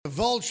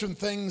divulge some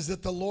things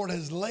that the Lord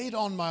has laid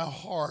on my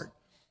heart.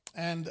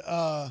 And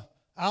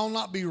I'll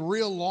not be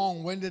real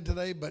long-winded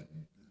today, but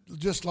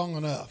just long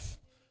enough.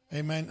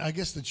 Amen. I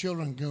guess the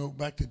children can go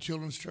back to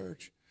children's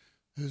church.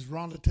 Is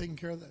Rhonda taking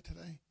care of that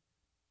today?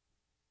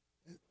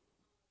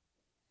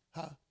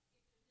 Huh?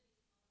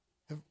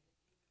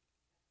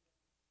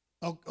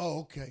 Oh,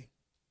 okay.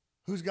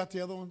 Who's got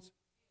the other ones?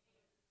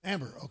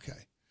 Amber,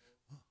 okay.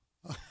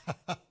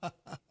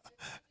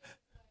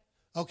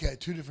 Okay,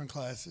 2 different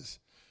classes.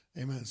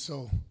 Amen.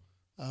 So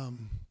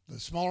the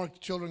smaller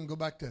children go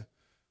back to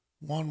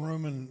one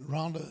room, and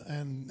Rhonda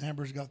and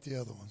Amber's got the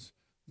other ones.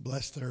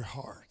 Bless their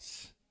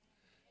hearts.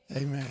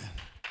 Amen.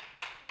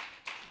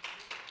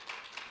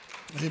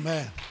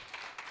 Amen.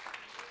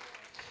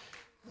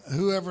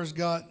 Whoever's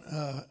got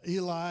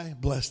Eli,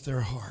 bless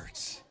their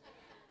hearts.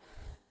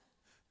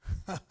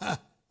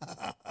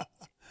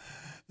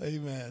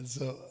 Amen.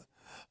 So,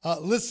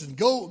 listen,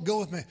 go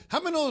with me. How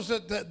many knows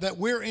that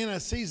we're in a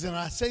season,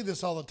 I say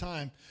this all the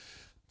time,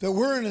 that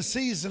we're in a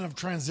season of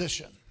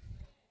transition.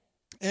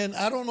 And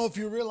I don't know if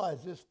you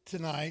realize this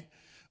tonight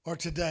or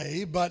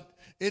today, but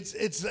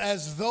it's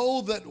as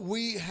though that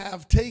we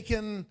have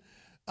taken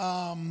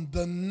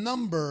the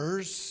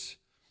numbers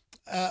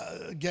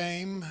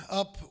game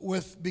up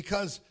with,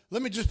 because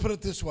let me just put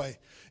it this way.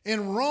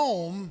 In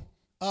Rome,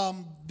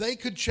 they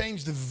could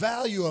change the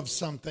value of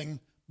something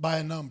by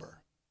a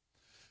number.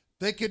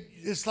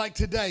 It's like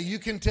today, you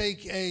can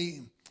take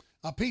a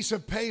piece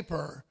of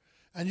paper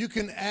and you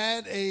can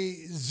add a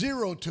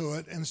 0 to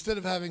it. Instead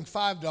of having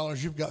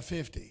 $5, you've got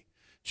 50.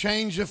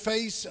 Change the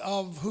face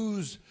of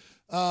who's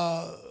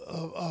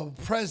a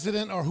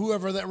president or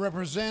whoever that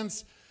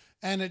represents,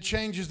 and it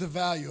changes the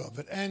value of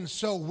it. And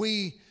so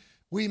we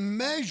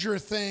measure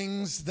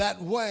things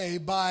that way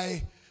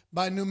by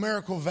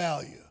numerical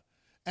value.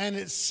 And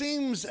it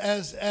seems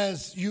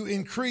as you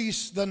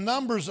increase the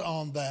numbers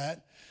on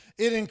that,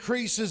 it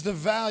increases the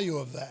value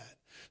of that.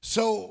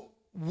 So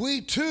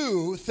we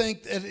too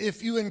think that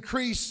if you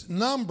increase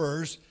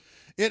numbers,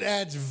 it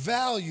adds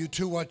value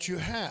to what you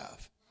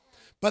have.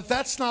 But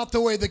that's not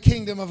the way the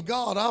kingdom of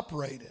God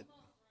operated.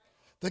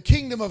 The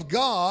kingdom of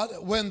God,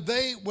 when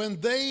they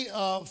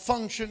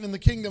function in the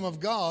kingdom of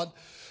God,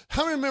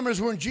 how many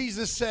remembers when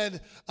Jesus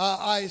said,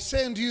 I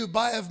say unto you,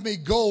 buy of me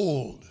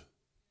gold?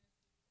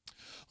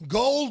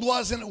 Gold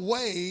wasn't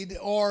weighed,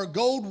 or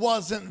gold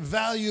wasn't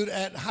valued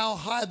at how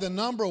high the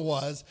number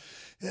was.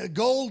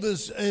 Gold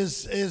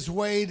is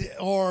weighed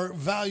or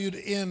valued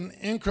in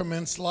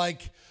increments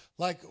like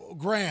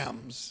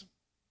grams.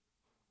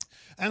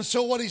 And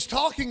so what he's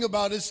talking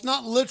about is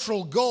not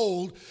literal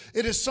gold.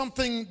 It is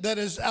something that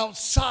is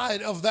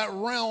outside of that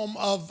realm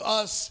of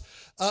us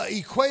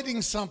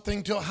equating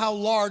something to how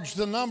large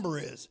the number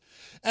is.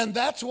 And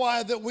that's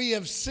why that we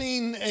have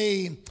seen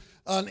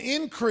an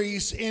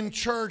increase in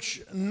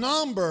church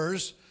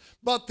numbers,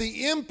 but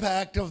the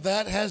impact of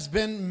that has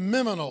been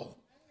minimal.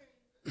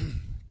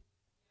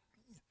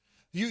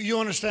 You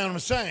understand what I'm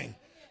saying?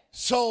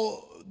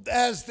 So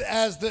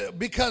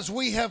because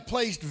we have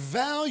placed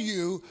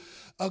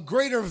a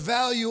greater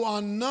value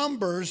on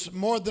numbers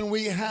more than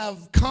we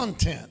have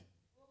content.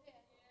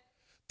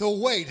 The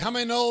weight. How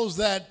many knows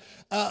that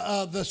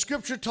the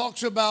scripture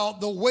talks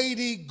about the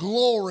weighty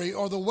glory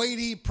or the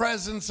weighty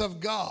presence of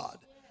God?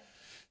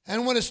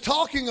 And when it's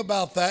talking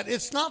about that,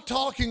 it's not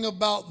talking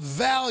about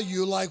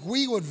value like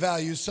we would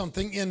value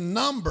something in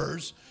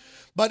numbers,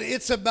 but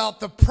it's about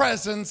the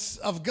presence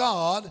of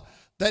God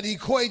that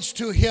equates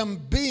to him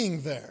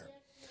being there.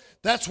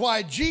 That's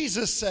why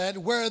Jesus said,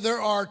 where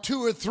there are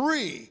 2 or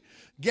 3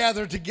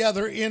 gathered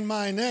together in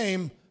my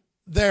name,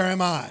 there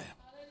am I.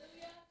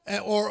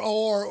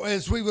 Or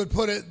as we would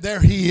put it,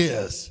 there he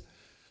is.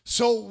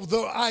 So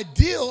the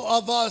ideal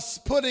of us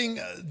putting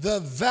the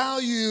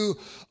value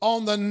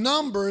on the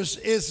numbers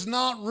is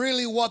not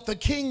really what the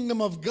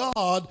kingdom of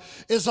God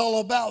is all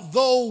about.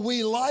 Though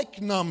we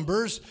like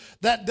numbers,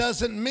 that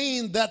doesn't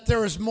mean that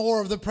there is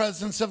more of the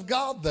presence of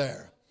God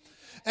there.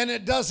 And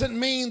it doesn't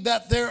mean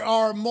that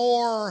they're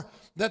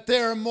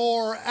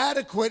more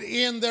adequate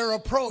in their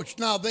approach.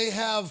 Now, they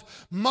have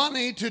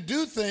money to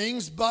do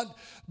things, but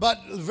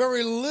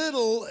very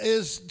little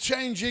is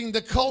changing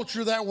the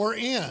culture that we're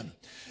in.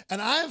 And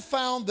I've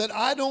found that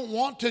I don't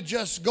want to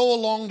just go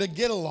along to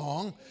get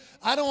along.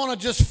 I don't want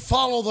to just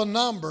follow the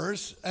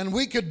numbers, and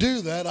we could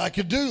do that. I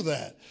could do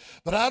that.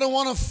 But I don't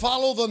want to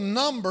follow the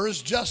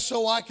numbers just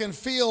so I can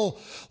feel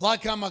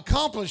like I'm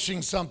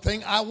accomplishing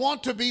something. I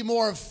want to be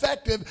more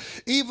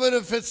effective, even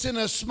if it's in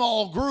a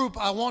small group.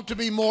 I want to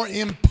be more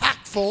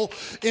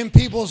impactful in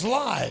people's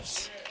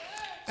lives.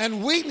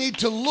 And we need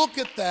to look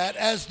at that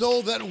as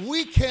though that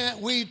we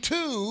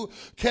too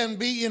can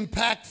be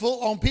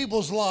impactful on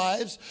people's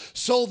lives,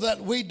 so that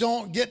we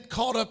don't get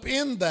caught up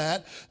in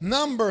that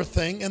number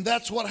thing. And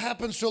that's what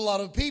happens to a lot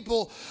of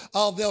people.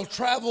 They'll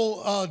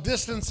travel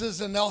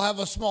distances and they'll have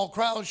a small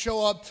crowd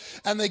show up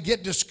and they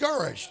get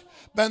discouraged.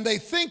 and they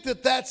think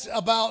that that's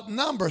about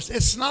numbers.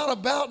 It's not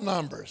about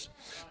numbers.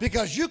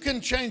 Because you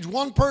can change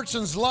one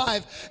person's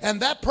life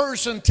and that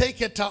person take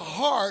it to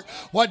heart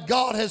what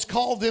God has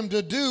called them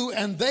to do,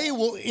 and they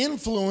will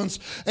influence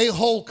a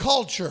whole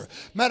culture.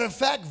 Matter of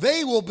fact,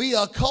 they will be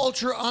a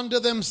culture unto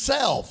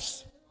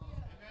themselves.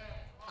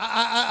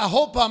 I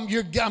hope I'm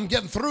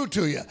getting through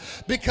to you,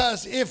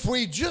 because if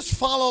we just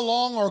follow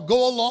along or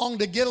go along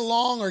to get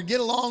along or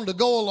get along to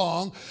go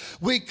along,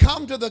 we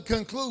come to the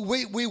conclusion,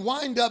 we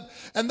wind up,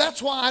 and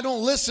that's why I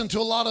don't listen to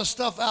a lot of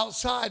stuff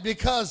outside,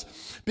 because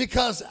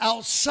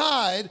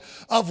outside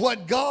of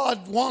what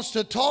God wants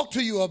to talk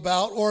to you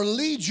about or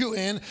lead you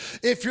in,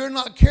 if you're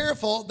not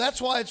careful,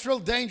 that's why it's real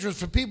dangerous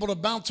for people to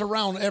bounce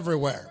around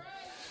everywhere.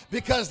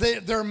 Because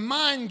their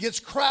mind gets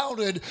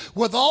crowded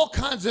with all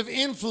kinds of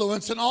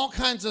influence and all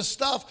kinds of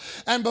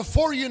stuff. And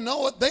before you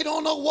know it, they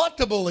don't know what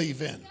to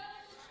believe in.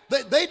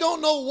 They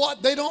don't know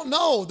what they don't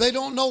know. They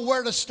don't know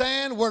where to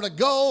stand, where to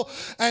go.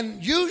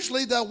 And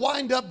usually they'll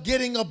wind up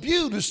getting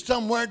abused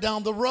somewhere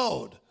down the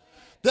road.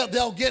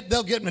 They'll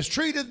get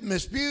mistreated,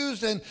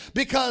 misused, and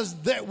because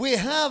we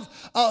have,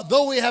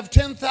 though we have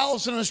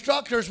 10,000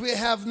 instructors, we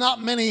have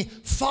not many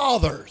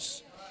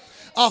fathers.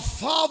 A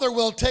father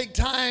will take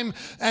time,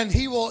 and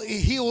he will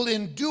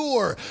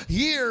endure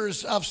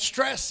years of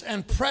stress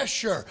and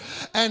pressure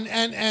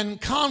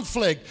and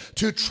conflict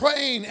to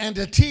train and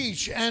to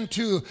teach and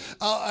to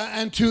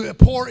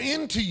pour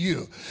into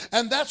you.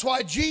 And that's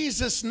why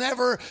Jesus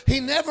never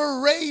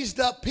raised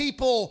up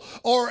people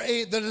or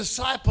the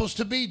disciples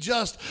to be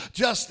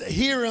just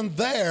here and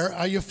there.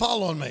 Are you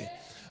following me?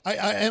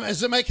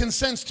 Is it making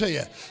sense to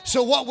you?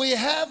 So what we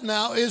have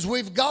now is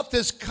we've got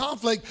this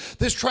conflict,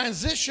 this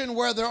transition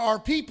where there are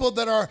people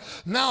that are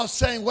now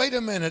saying, wait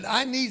a minute,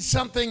 I need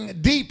something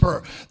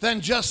deeper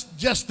than just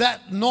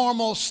that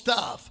normal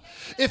stuff.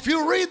 If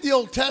you read the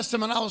Old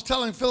Testament, I was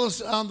telling Phyllis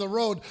on the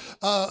road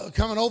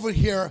coming over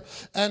here,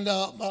 and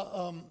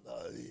I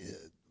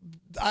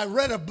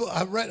read a book.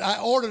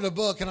 I ordered a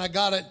book, and I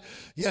got it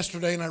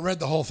yesterday, and I read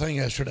the whole thing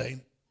yesterday.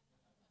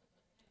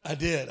 I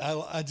did.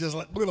 I just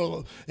like,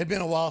 it'd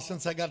been a while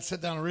since I got to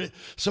sit down and read,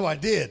 so I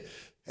did.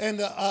 And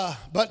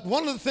but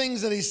one of the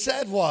things that he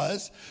said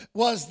was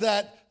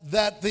that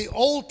the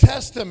Old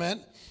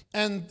Testament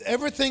and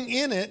everything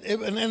in it,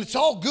 and it's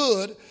all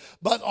good,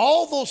 but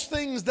all those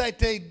things that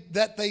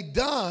they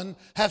done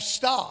have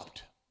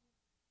stopped.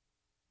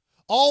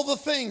 All the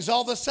things,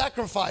 all the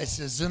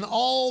sacrifices, and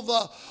all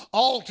the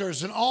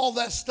altars, and all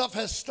that stuff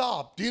has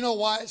stopped. Do you know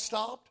why it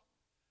stopped?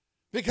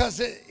 Because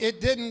it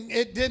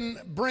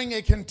didn't bring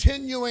a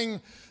continuing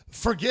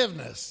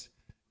forgiveness.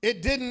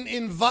 It didn't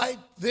invite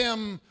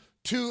them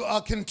to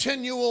a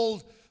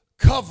continual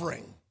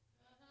covering.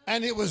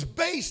 And it was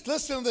based,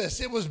 listen to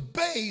this, it was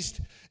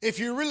based, if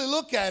you really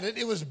look at it,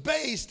 it was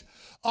based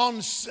on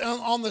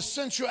the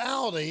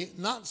sensuality,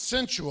 not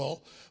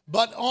sensual,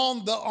 but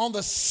on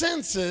the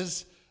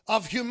senses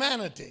of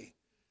humanity.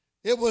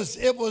 It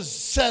was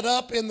set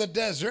up in the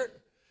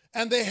desert,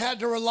 and they had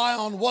to rely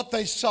on what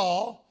they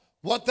saw,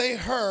 what they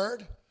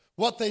heard,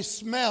 what they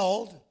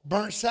smelled,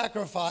 burnt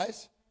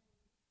sacrifice,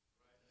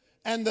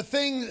 and the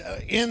thing,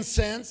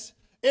 incense.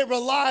 It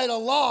relied a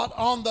lot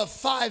on the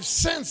five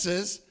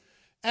senses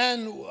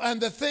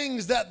and the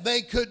things that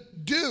they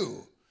could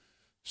do.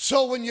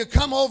 So when you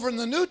come over in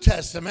the New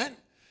Testament,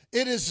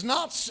 it is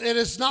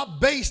not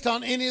based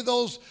on any of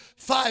those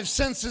five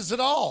senses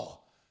at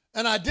all.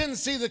 And I didn't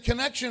see the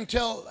connection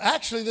till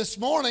actually this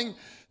morning,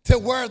 to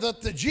where the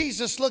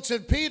Jesus looks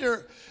at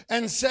Peter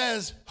and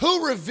says,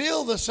 who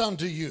revealed this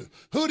unto you?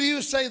 Who do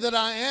you say that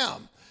I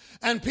am?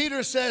 And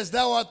Peter says,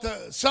 thou art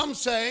some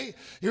say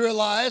you're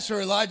Elias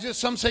or Elijah.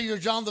 Some say you're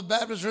John the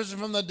Baptist risen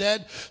from the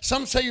dead.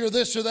 Some say you're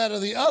this or that or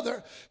the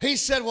other. He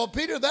said, well,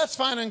 Peter, that's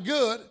fine and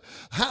good.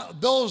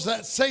 Those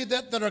that say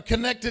that are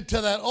connected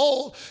to that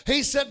old.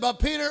 He said, but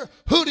Peter,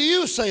 who do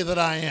you say that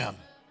I am?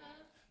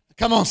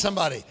 Come on,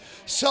 somebody.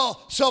 So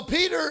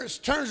Peter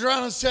turns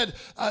around and said,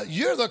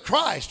 you're the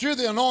Christ. You're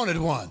the anointed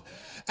one.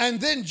 And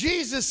then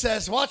Jesus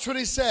says, watch what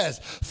he says,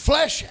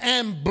 flesh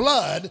and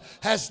blood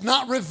has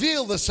not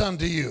revealed this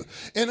unto you.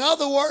 In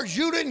other words,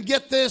 you didn't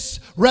get this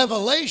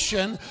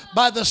revelation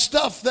by the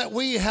stuff that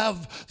we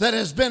have, that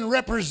has been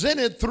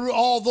represented through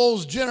all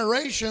those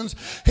generations.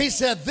 He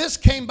said this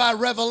came by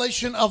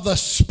revelation of the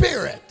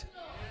Spirit.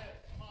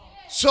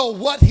 So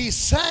what he's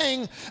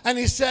saying, and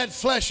he said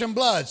flesh and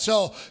blood.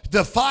 So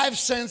the five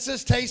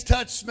senses, taste,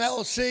 touch,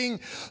 smell, seeing,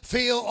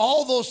 feel,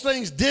 all those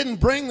things didn't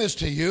bring this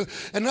to you.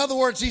 In other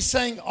words, he's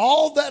saying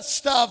all that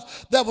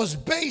stuff that was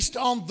based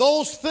on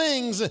those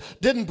things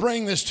didn't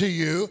bring this to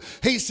you.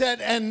 He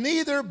said, and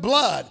neither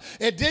blood.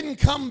 It didn't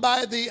come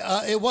by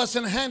it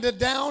wasn't handed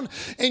down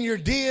in your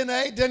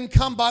DNA. It didn't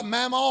come by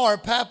mama or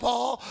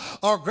papa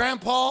or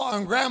grandpa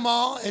and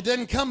grandma. It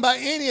didn't come by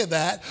any of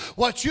that.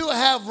 What you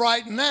have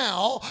right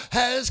now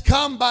has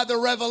come by the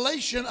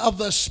revelation of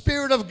the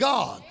Spirit of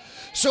God.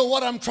 So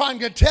what I'm trying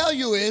to tell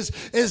you is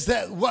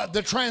that what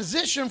the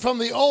transition from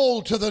the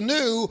old to the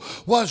new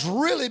was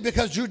really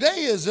because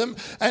Judaism,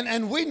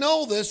 and we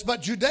know this,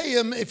 but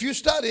Judaism, if you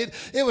studied,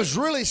 it was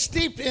really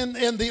steeped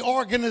in the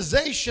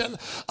organization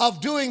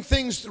of doing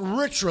things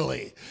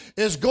ritually,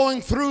 is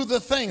going through the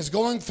things,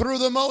 going through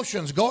the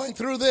motions, going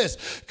through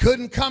this.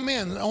 Couldn't come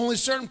in. Only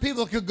certain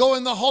people could go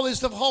in the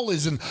holiest of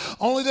holies, and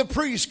only the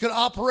priests could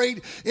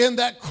operate in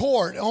that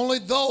court. Only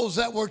those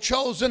that were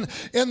chosen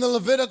in the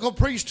Levitical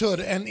priesthood,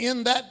 and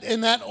in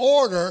that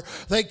order,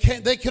 they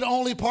could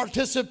only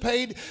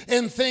participate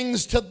in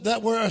things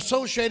that were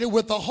associated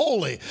with the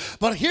holy.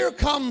 But here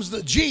comes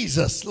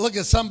Jesus. Look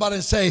at somebody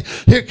and say,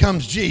 here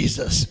comes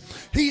Jesus.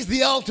 He's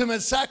the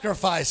ultimate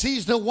sacrifice.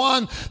 He's the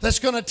one that's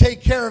going to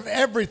take care of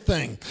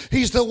everything.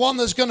 He's the one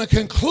that's going to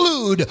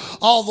conclude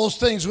all those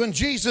things. When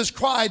Jesus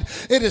cried,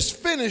 it is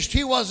finished,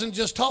 he wasn't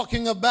just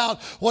talking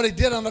about what he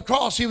did on the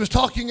cross. He was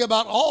talking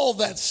about all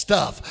that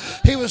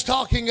stuff. He was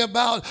talking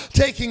about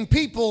taking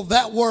people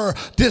that were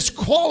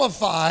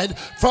disqualified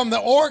from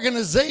the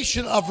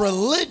organization of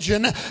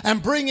religion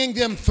and bringing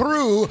them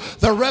through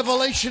the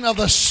revelation of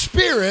the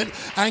Spirit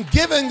and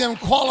giving them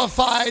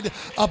qualified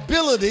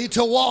ability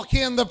to walk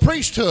in the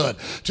priesthood,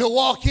 to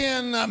walk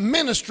in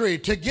ministry,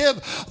 to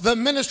give the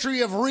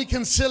ministry of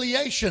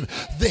reconciliation.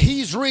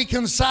 He's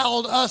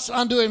reconciled us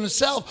unto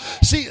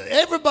himself. See,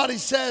 everybody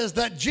says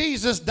that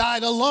Jesus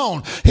died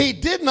alone. He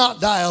did not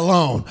die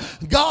alone.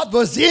 God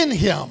was in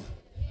him.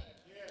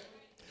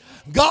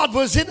 God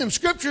was in him.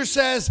 Scripture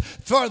says,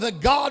 for the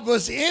God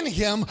was in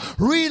him,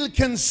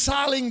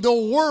 reconciling the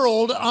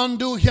world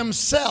unto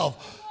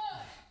himself.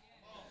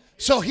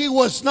 So he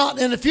was not,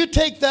 and if you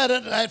take that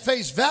at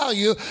face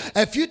value,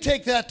 if you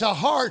take that to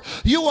heart,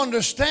 you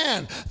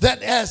understand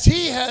that as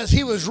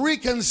he was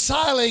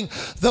reconciling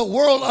the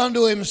world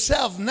unto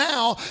himself,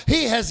 now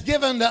he has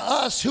given to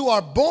us who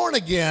are born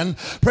again,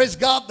 praise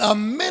God, a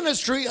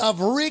ministry of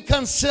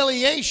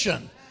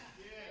reconciliation.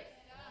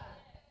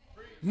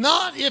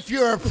 Not if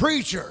you're a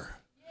preacher.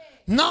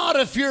 Not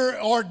if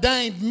you're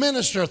ordained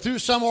minister through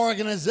some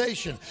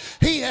organization.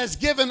 He has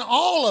given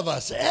all of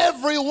us,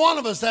 every one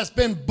of us that's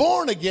been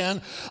born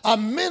again, a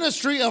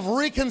ministry of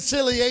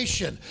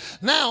reconciliation.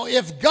 Now,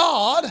 if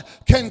God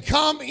can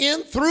come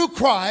in through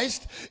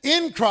Christ,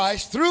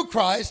 through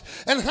Christ,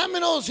 and how many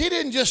knows he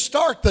didn't just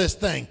start this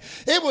thing?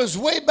 It was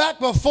way back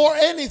before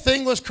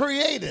anything was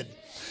created.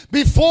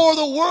 Before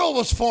the world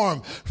was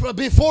formed,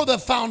 before the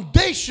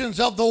foundations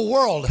of the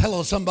world.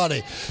 Hello,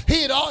 somebody.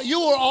 You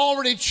were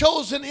already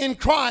chosen in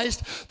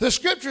Christ. The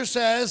scripture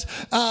says,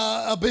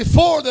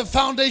 before the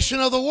foundation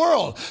of the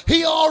world.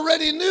 He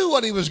already knew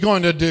what he was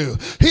going to do.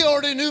 He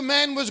already knew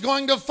man was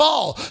going to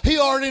fall. He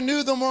already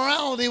knew the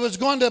morality was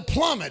going to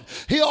plummet.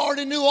 He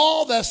already knew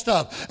all that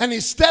stuff. And he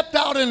stepped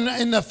out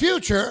in the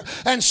future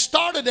and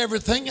started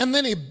everything. And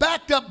then he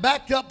backed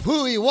up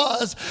who he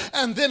was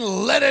and then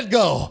let it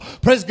go.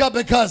 Praise God,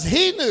 because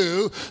he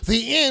knew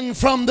the end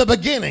from the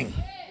beginning.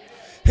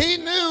 He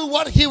knew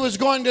what he was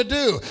going to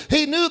do.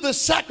 He knew the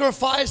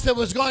sacrifice that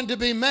was going to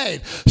be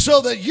made so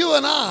that you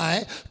and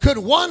I could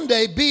one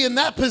day be in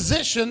that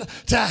position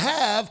to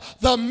have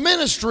the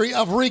ministry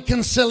of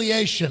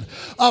reconciliation,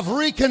 of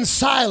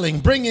reconciling,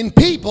 bringing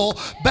people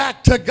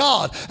back to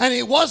God. And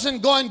it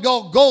wasn't going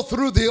to go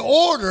through the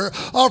order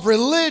of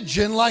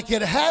religion like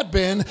it had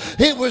been.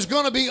 It was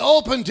going to be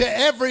open to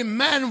every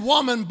man,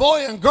 woman,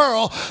 boy, and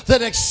girl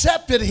that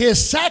accepted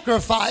his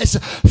sacrifice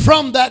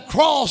from that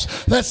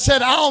cross that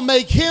said, I'll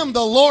make him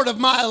the Lord of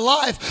my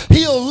life.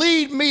 He'll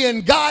lead me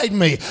and guide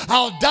me.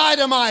 I'll die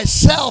to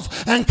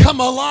myself and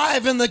come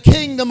alive in the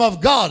kingdom of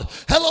God.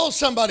 Hello,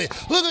 somebody.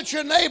 Look at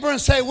your neighbor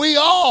and say, we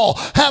all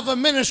have a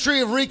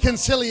ministry of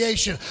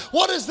reconciliation.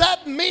 What does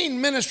that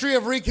mean, ministry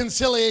of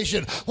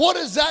reconciliation? What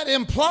does that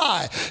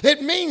imply?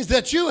 It means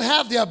that you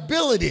have the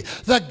ability,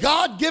 the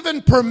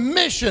God-given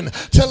permission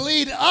to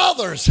lead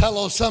others,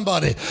 hello,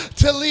 somebody,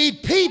 to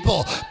lead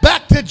people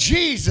back to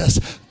Jesus.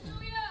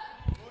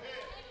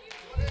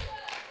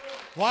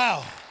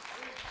 Wow.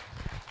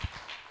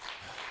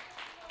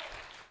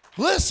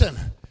 Listen,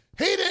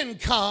 he didn't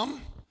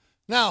come.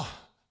 Now,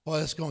 boy,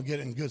 that's going to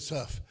get in good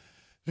stuff.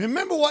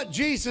 Remember what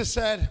Jesus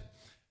said?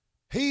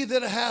 He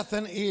that hath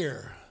an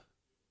ear,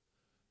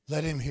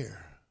 let him hear.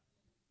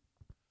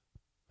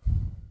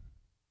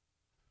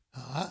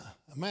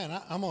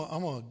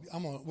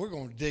 We're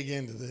going to dig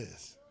into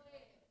this.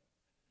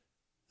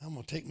 I'm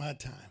going to take my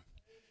time.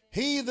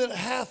 He that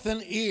hath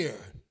an ear.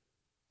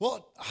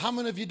 Well, how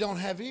many of you don't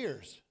have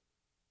ears?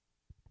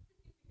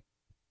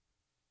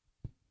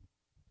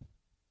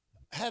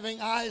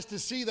 Having eyes to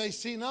see, they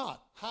see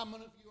not. How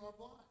many of you are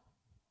blind?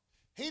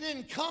 He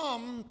didn't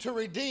come to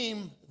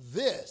redeem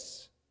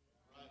this.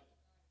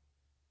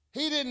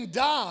 He didn't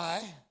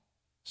die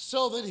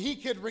so that he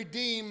could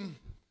redeem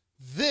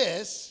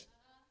this.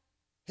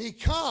 He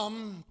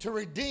come to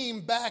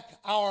redeem back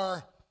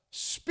our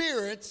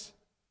spirits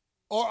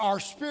or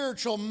our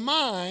spiritual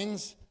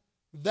minds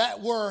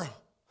that were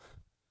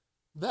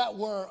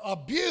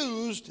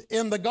abused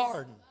in the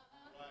garden.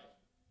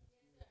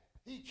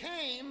 He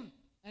came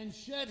and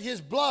shed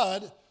his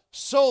blood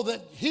so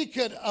that he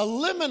could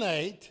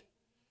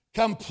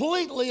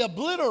completely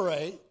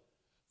obliterate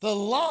the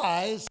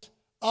lies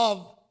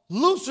of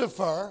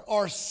Lucifer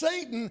or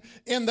Satan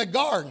in the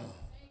garden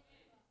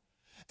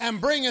and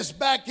bring us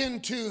back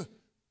into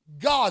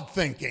God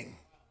thinking.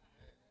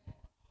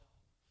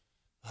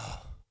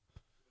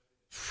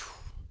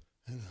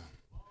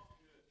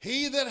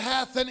 He that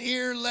hath an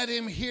ear, let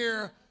him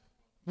hear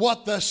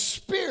what the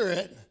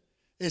Spirit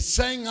is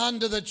saying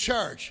unto the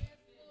church.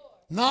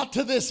 Not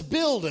to this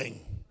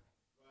building,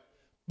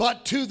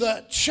 but to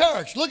the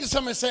church. Look at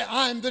somebody and say,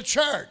 I'm the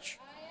church.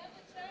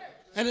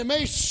 And it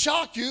may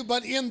shock you,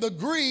 but in the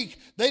Greek,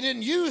 they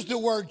didn't use the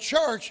word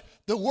church.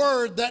 The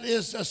word that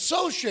is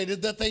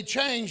associated, that they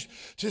changed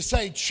to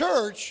say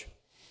church,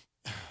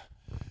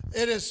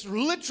 it is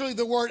literally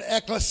the word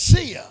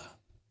ecclesia.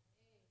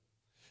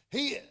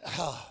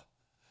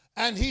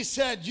 And he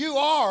said, you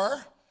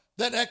are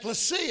that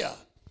ecclesia.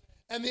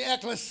 And the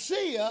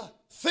ecclesia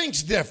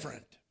thinks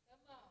different.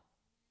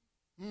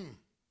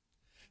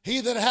 He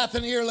that hath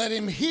an ear, let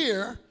him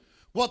hear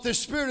what the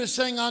Spirit is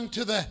saying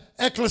unto the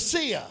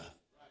ecclesia.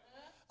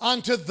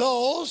 Unto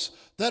those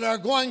that are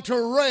going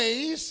to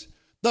raise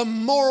the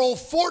moral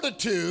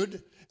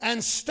fortitude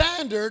and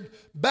standard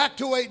back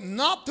to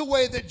not the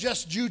way that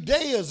just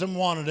Judaism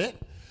wanted it,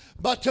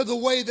 but to the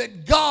way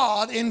that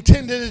God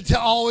intended it to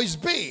always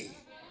be.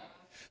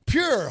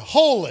 Pure,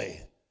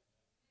 holy,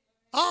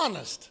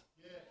 honest.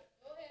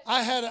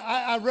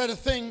 I read a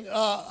thing,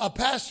 a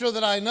pastor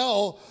that I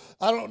know,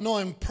 I don't know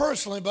him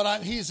personally,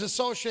 but he's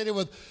associated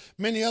with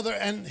many other,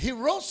 and he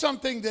wrote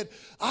something that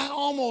I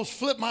almost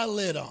flipped my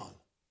lid on.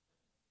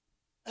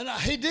 And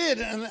he did,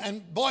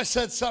 and Boyce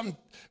said something.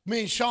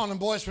 Me and Sean and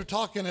Boyce were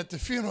talking at the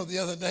funeral the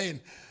other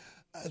day,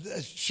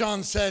 and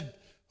Sean said,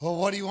 well,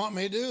 what do you want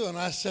me to do? And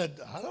I said,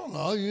 I don't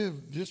know,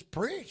 you just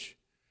preach,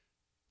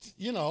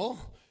 you know.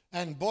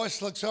 And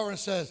Boyce looks over and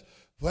says,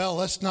 well,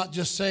 let's not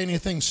just say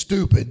anything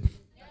stupid.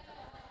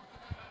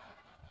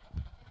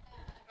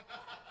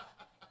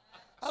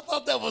 I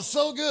thought that was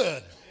so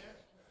good.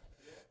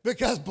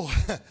 Because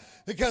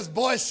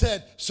Boyce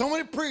said, so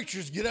many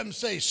preachers get up and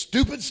say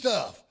stupid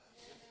stuff.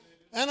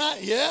 And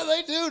yeah,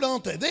 they do,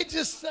 don't they? They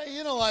just say,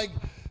 you know, like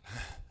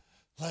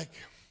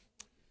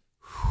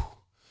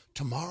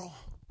tomorrow.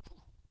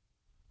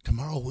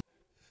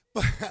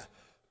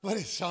 But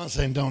Sean's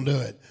saying, don't do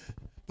it.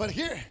 But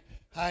here,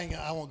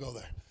 I won't go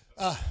there.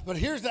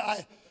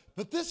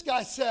 But this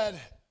guy said,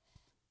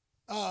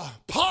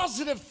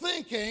 positive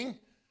thinking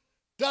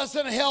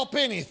doesn't help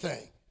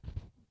anything.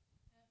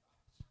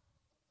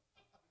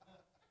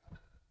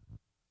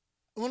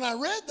 When I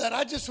read that,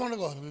 I just want to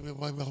go,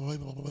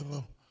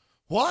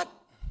 what?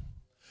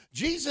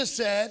 Jesus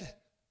said,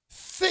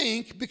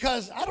 think,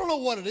 because I don't know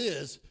what it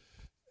is.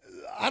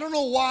 I don't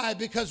know why,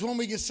 because when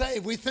we get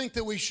saved, we think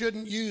that we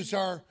shouldn't use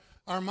our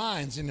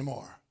minds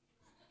anymore.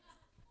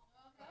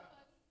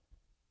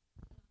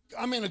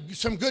 I mean,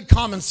 some good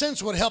common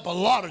sense would help a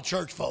lot of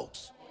church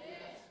folks.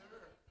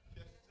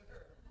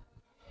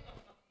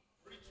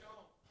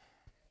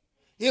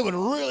 It would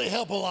really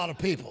help a lot of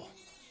people.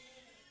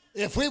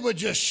 If we would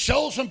just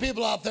show some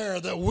people out there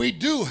that we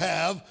do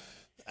have,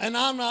 and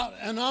I'm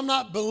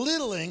not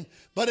belittling,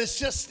 but it's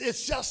just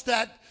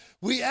that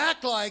we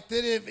act like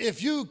that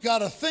if you got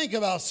to think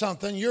about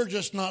something, you're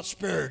just not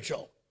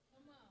spiritual.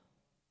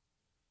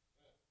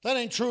 That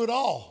ain't true at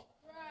all.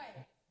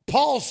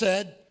 Paul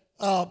said,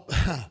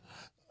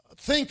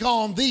 think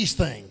on these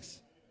things.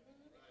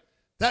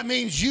 That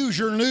means use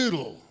your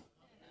noodle.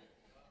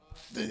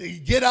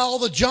 Get all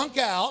the junk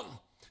out.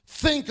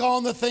 Think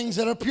on the things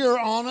that are pure,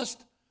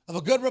 honest, of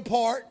a good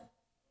report,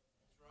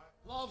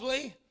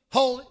 lovely,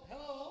 holy.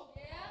 Hello?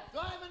 Do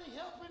I have any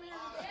help in here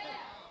today?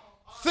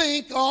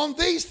 Think on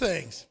these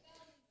things.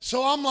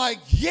 So I'm like,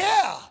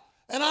 yeah.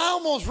 And I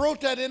almost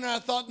wrote that in there. I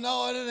thought,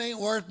 no, it ain't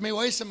worth me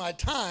wasting my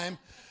time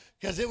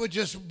because it would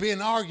just be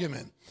an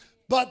argument.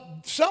 But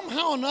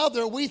somehow or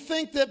another, we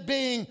think that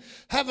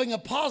having a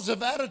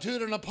positive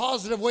attitude and a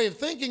positive way of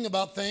thinking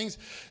about things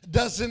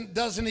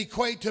doesn't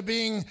equate to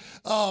being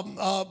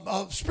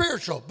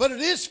spiritual. But it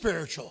is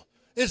spiritual.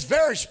 It's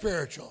very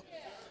spiritual.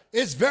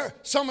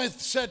 Somebody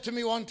said to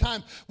me one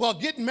time, well,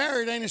 getting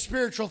married ain't a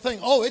spiritual thing.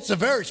 Oh, it's a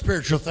very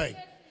spiritual thing.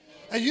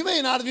 And you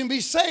may not even be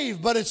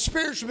saved, but it's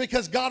spiritual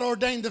because God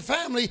ordained the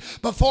family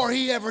before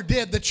he ever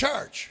did the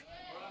church.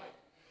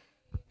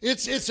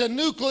 It's a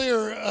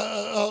nuclear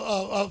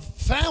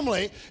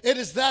family. It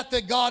is that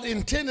God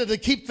intended to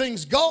keep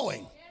things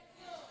going.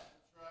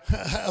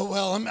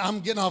 Well,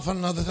 I'm getting off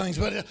on other things,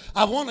 but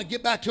I want to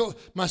get back to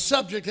my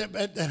subject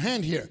at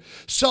hand here.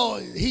 So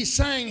he's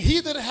saying,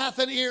 he that hath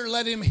an ear,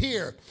 let him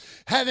hear.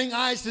 Having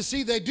eyes to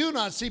see, they do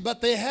not see,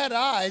 but they had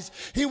eyes.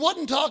 He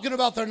wasn't talking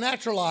about their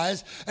natural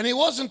eyes, and he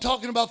wasn't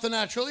talking about the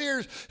natural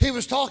ears. He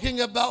was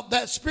talking about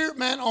that spirit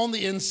man on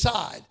the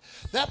inside.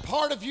 That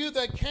part of you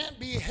that can't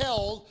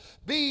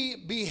be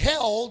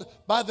beheld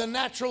by the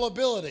natural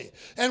ability.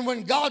 And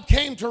when God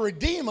came to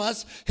redeem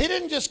us, he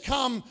didn't just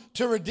come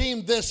to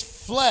redeem this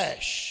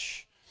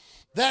flesh.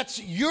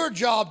 That's your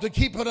job to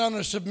keep it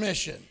under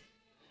submission.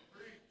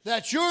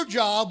 That's your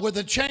job with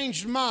a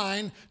changed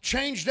mind,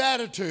 changed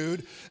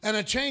attitude, and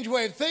a changed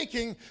way of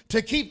thinking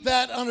to keep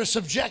that under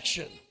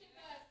subjection.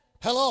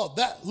 Hello,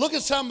 look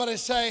at somebody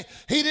say,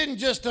 he didn't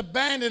just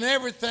abandon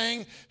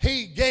everything,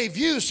 he gave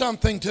you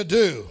something to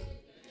do.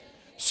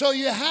 So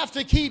you have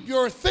to keep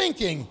your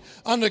thinking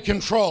under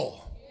control.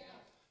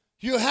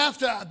 You have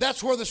to,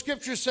 that's where the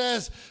scripture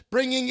says,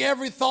 bringing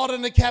every thought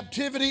into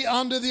captivity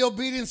under the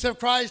obedience of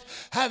Christ,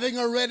 having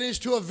a readiness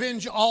to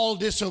avenge all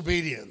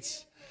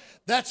disobedience.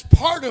 That's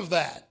part of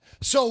that.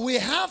 So we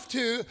have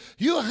to,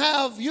 you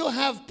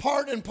have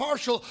part and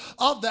partial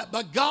of that.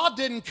 But God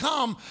didn't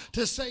come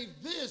to say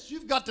this.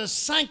 You've got to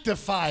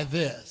sanctify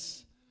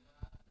this.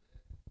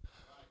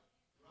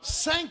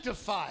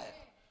 Sanctify it.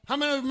 How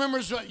many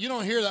remembers, you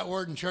don't hear that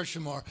word in church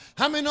anymore.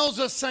 How many knows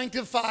what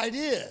sanctified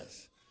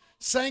is?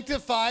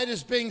 Sanctified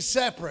is being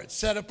separate,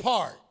 set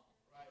apart,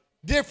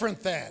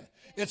 different than.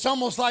 It's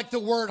almost like the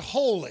word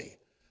holy.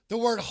 The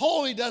word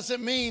holy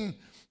doesn't mean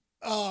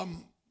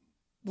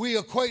we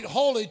equate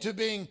holy to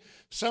being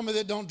somebody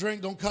that don't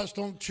drink, don't cuss,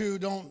 don't chew,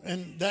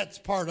 and that's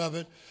part of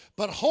it.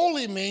 But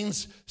holy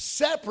means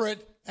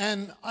separate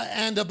and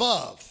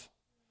above.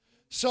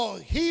 So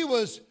he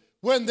was,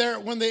 when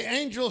the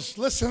angels,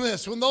 listen to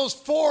this, when those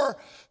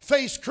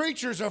four-faced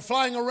creatures are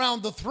flying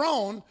around the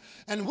throne,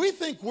 and we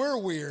think we're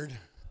weird.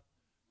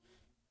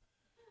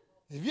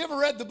 Have you ever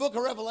read the book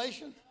of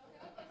Revelation?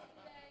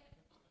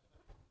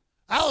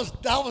 I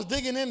was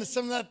digging into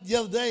some of that the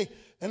other day,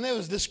 and it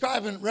was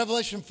describing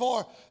Revelation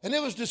 4, and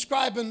it was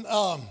describing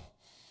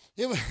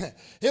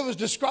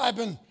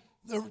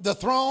the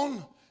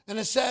throne, and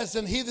it says,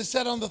 and he that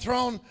sat on the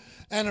throne,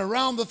 and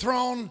around the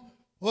throne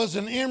was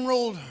an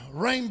emerald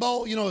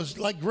rainbow, it's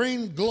like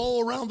green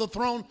glow around the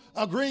throne,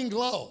 a green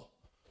glow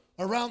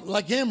around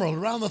like emerald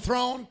around the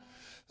throne,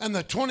 and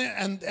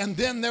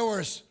then there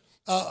was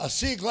a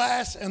sea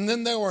glass, and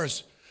then there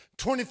was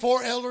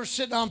 24 elders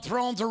sitting on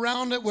thrones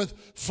around it with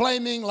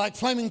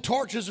flaming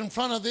torches in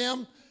front of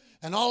them,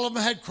 and all of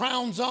them had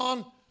crowns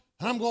on,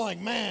 and I'm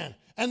going, man.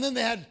 And then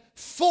they had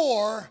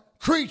four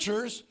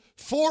creatures,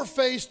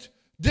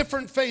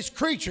 different faced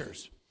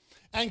creatures.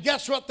 And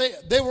guess what?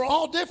 They were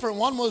all different.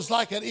 One was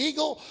like an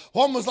eagle,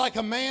 one was like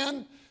a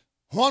man,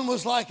 one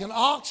was like an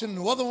ox, and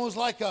the other one was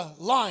like a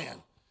lion.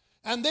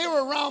 And they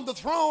were around the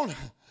throne,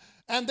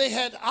 and they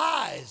had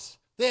eyes.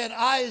 They had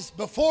eyes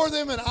before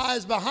them and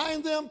eyes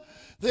behind them.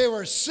 They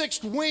were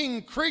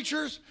six-winged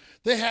creatures.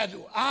 They had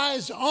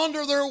eyes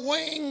under their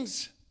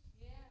wings.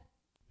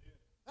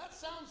 That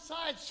sounds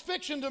science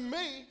fiction to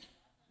me.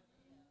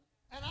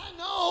 And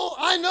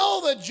I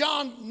know that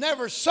John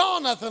never saw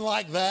nothing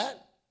like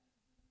that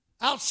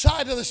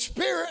outside of the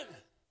Spirit.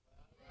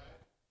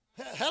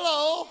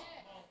 Hello.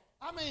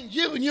 I mean,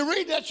 when you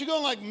read that, you're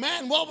going like,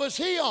 man, what was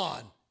he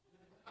on?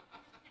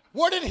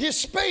 Where did his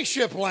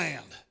spaceship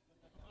land?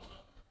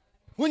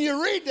 When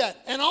you read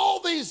that, and all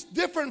these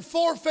different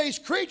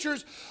four-faced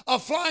creatures are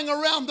flying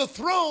around the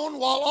throne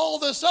while all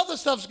this other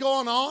stuff's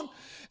going on,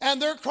 and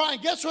they're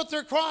crying. Guess what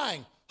they're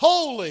crying?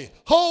 Holy,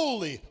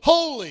 holy,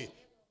 holy.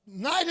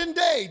 Night and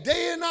day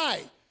and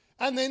night.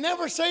 And they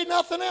never say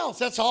nothing else.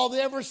 That's all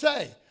they ever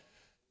say.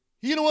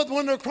 You know what?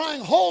 When they're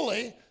crying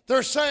holy,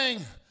 they're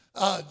saying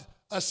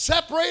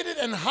separated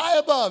and high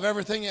above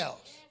everything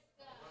else.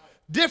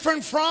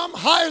 Different from,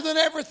 higher than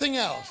everything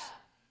else.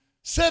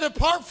 Set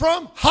apart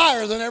from,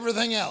 higher than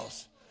everything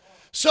else.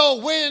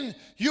 So when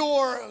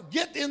you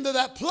get into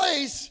that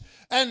place,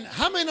 and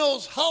how many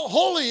knows how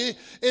holy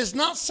is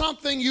not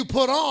something you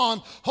put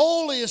on?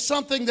 Holy is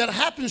something that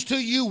happens to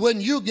you when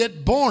you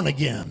get born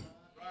again.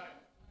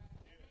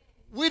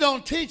 We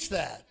don't teach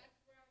that.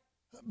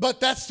 But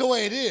that's the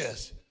way it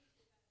is.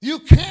 You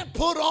can't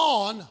put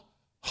on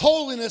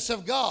holiness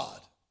of God.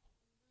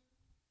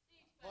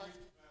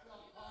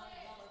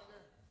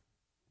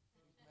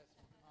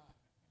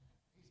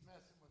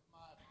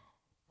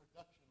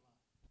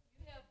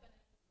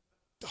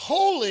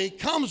 Holy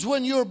comes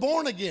when you're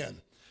born again.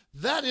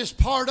 That's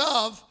part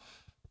of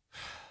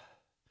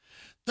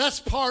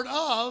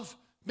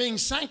being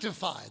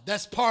sanctified.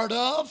 That's part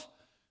of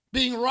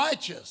being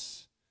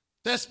righteous.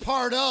 That's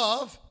part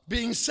of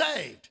being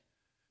saved,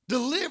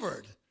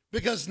 delivered.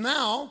 Because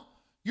now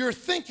your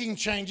thinking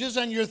changes,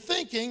 and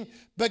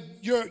but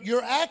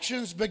your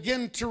actions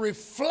begin to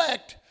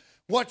reflect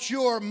what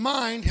your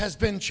mind has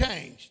been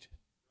changed.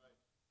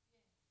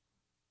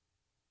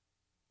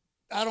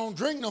 I don't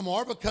drink no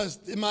more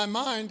because in my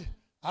mind,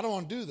 I don't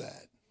want to do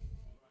that.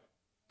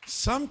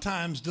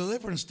 Sometimes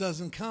deliverance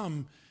doesn't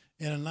come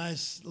in a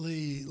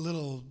nicely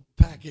little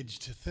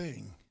packaged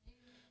thing.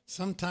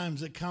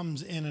 Sometimes it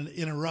comes in and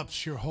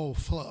interrupts your whole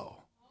flow.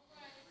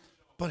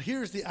 But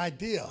here's the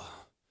idea.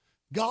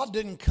 God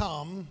didn't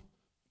come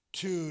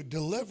to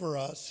deliver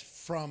us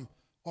from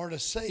or to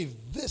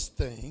save this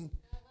thing.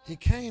 He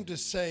came to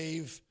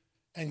save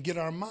and get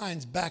our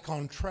minds back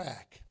on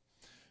track.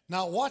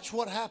 Now watch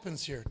what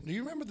happens here. Do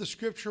you remember the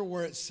scripture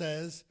where it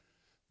says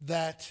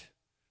that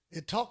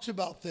it talks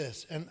about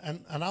this? And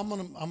I'm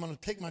gonna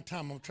take my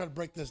time. I'm gonna try to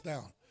break this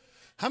down.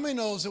 How many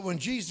knows that when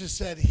Jesus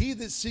said, "He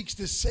that seeks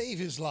to save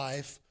his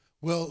life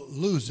will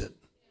lose it.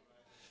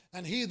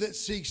 And he that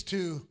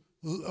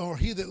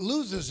he that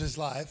loses his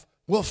life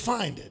will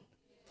find it.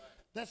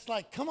 That's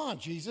like, come on,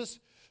 Jesus.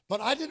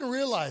 But I didn't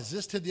realize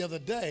this till the other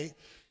day.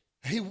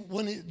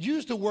 When he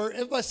used the word,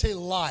 everybody say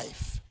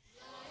life.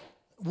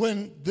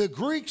 When the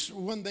Greeks,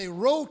 when they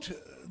wrote,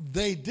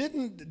 they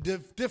didn't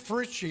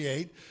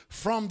differentiate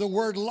from the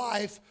word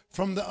life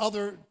from the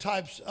other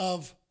types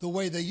of the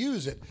way they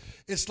use it.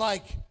 It's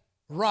like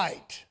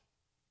right,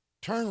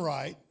 turn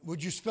right.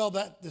 Would you spell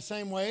that the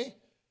same way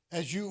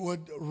as you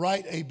would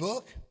write a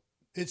book?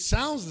 It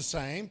sounds the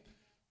same,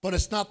 but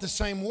it's not the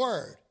same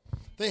word.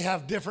 They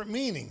have different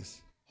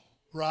meanings,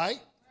 right?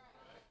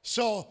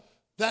 So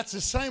that's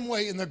the same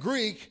way in the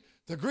Greek.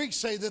 The Greeks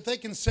say that they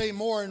can say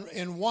more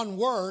in one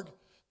word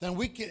than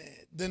we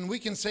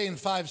can say in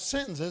 5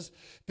 sentences,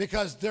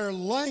 because their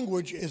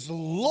language is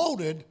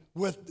loaded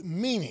with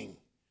meaning.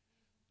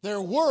 Their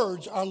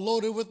words are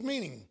loaded with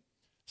meaning.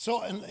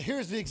 So, and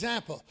here's the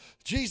example.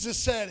 Jesus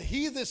said,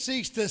 he that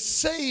seeks to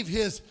save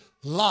his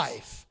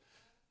life.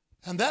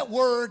 And that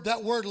word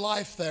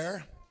life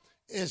there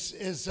is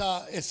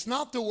it's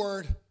not the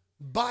word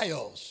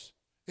bios.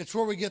 It's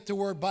where we get the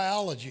word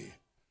biology.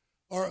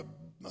 Or,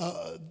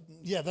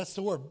 that's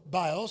the word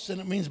bios, and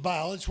it means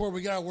biology. It's where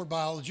we get our word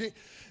biology.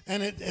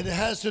 And it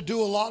has to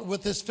do a lot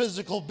with this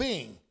physical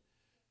being.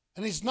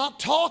 And he's not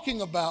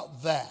talking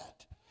about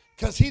that,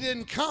 because he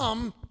didn't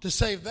come to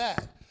save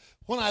that.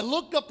 When I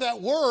looked up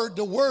that word,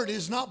 the word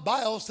is not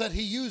bios that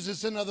he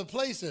uses in other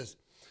places.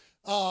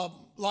 Let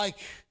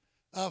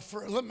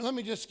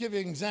me just give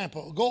you an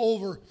example. Go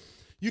over,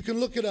 you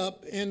can look it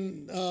up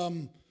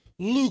in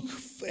Luke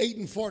 8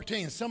 and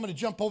 14. Somebody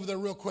jump over there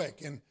real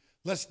quick and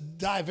let's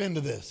dive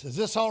into this. Is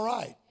this all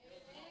right?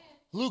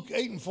 Luke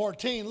 8 and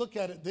 14, look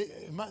at it.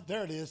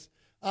 There it is.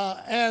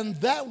 And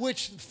that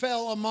which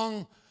fell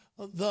among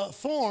the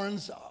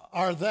thorns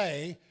are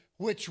they,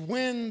 which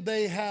when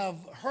they have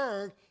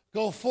heard,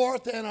 go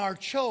forth and are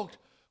choked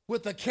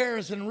with the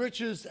cares and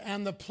riches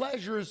and the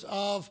pleasures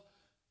of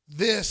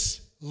this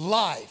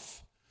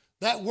life.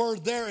 That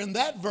word there in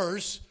that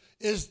verse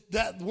is,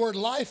 that word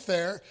life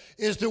there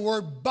is the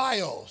word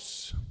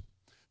bios.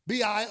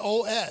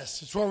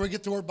 B-I-O-S. It's where we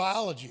get the word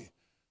biology.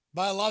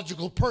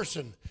 Biological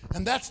person.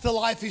 And that's the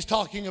life he's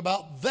talking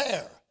about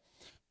there.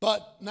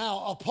 But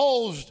now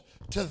opposed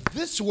to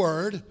this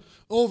word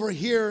over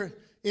here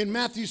in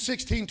Matthew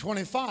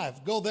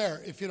 16:25. Go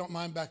there if you don't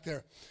mind back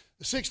there.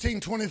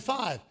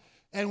 16:25.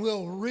 And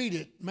we'll read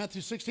it.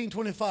 Matthew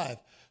 16:25.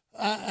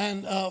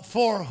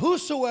 For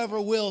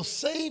whosoever will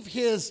save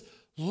his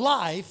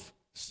life,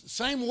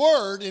 same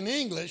word in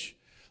English,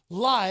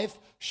 life,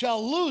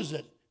 shall lose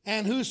it.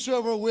 And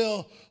whosoever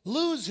will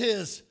lose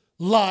his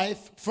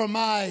life for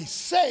my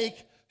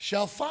sake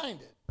shall find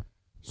it.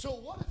 So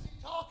what is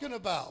he talking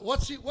about?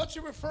 What's he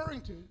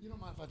referring to? You don't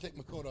mind if I take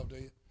my coat off, do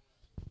you?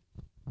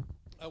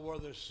 I wore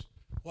this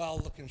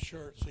wild-looking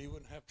shirt so you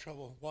wouldn't have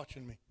trouble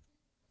watching me.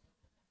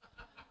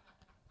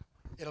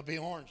 It'll be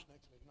orange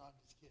next week. No, I'm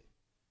just kidding.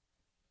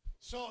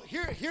 So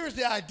here's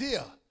the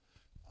idea.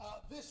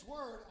 This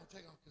word, I'll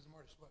take off because I'm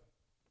already sweating.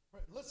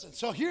 Right, listen,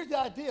 so here's the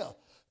idea.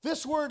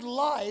 This word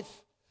life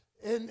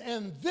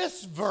in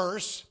this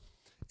verse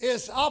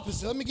is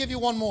opposite. Let me give you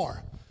one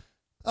more.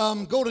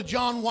 Go to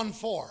John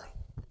 1:4.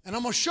 And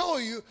I'm going to show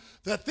you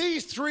that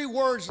these three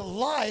words,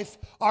 life,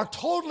 are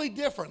totally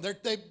different.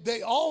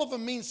 They all of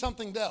them mean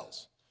something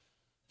else.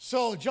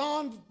 So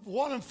John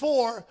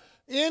 1:4,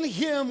 in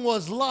him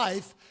was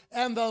life,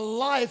 and the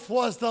life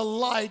was the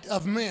light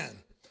of men.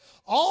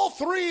 All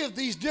three of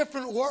these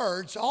different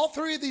words, all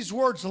three of these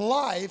words,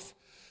 life,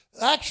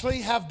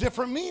 actually have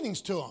different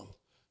meanings to them.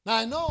 Now,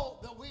 I know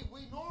that we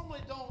normally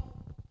don't.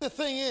 The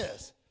thing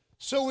is,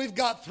 so we've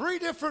got three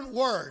different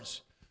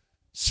words.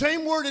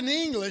 Same word in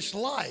English,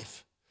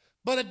 life,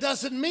 but it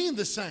doesn't mean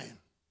the same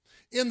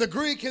in the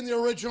Greek, in the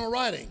original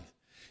writing.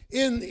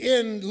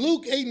 In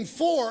Luke 8 and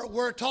 4,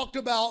 where it talked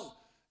about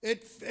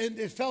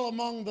it fell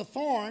among the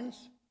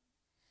thorns,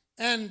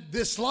 and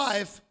this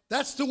life,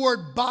 that's the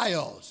word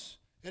bios.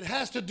 It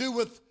has to do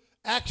with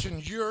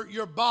actions,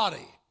 your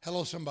body.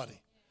 Hello, somebody.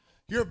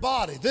 Your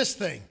body, this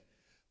thing.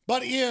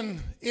 But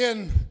in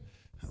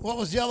what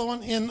was the other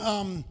one? In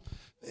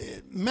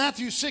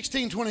Matthew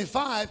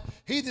 16:25,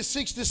 he that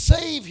seeks to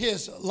save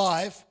his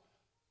life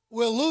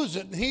will lose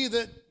it, and he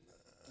that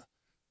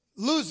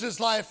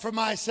loses life for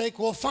my sake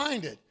will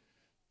find it.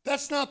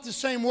 That's not the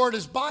same word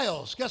as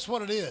bios. Guess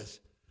what it is?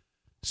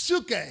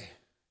 Suke.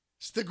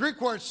 It's the Greek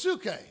word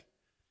suke.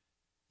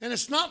 And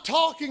it's not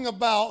talking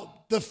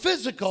about the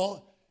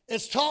physical.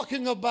 It's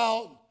talking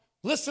about,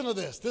 listen to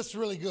this. This is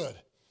really good.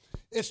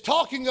 It's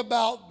talking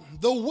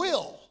about the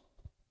will.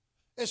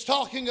 It's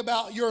talking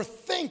about your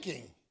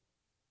thinking.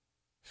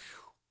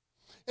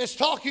 It's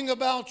talking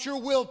about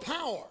your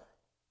willpower.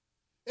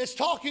 It's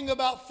talking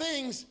about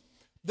things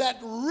that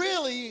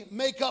really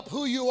make up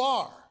who you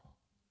are.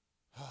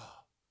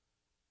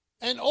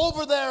 And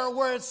over there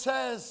where it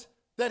says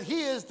that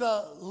he is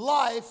the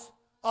life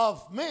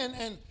of men,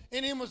 and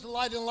in him was the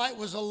light, and light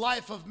was the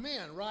life of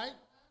men, right?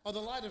 Or the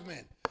light of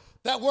men.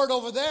 That word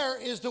over there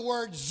is the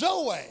word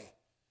Zoe,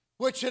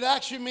 which it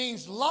actually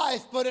means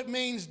life, but it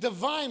means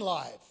divine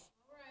life.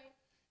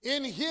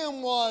 In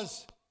him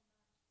was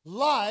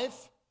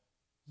life,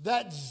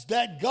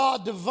 that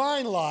God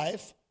divine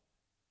life.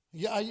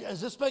 Yeah,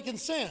 is this making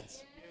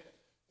sense?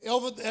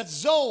 That's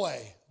Zoe,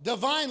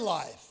 divine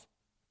life.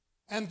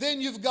 And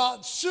then you've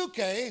got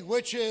Suke,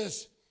 which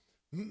is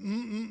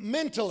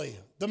mentally,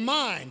 the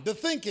mind, the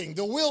thinking,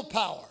 the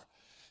willpower.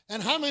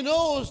 And how many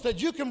knows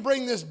that you can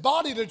bring this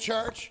body to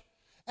church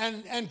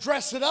and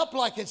dress it up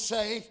like it's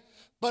saved,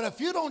 but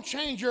if you don't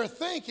change your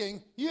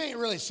thinking, you ain't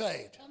really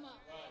saved.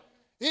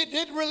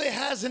 It really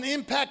hasn't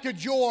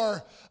impacted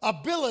your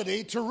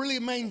ability to really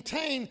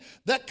maintain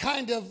that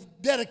kind of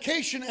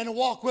dedication and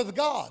walk with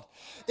God.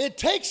 It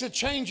takes a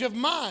change of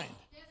mind.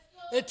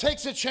 It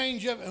takes a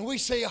change of, and we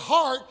say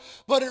heart,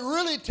 but it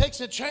really takes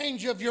a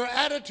change of your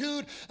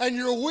attitude and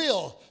your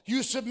will.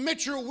 You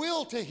submit your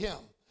will to him.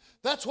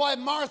 That's why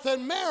Martha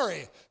and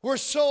Mary were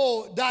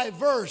so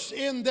diverse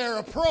in their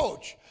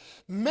approach.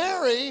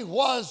 Mary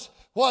was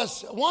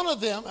one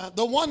of them,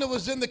 the one that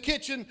was in the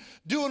kitchen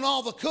doing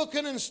all the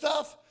cooking and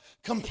stuff,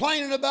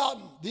 complaining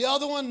about the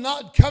other one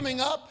not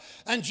coming up.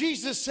 And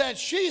Jesus said,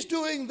 she's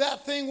doing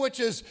that thing which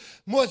is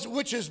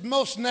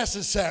most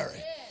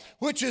necessary,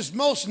 which is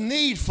most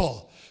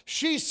needful.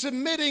 She's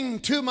submitting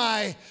to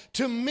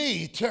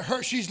me, to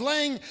her. She's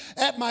laying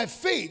at my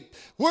feet.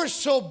 We're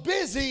so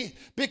busy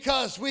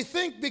because we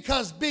think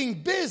because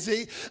being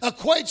busy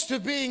equates to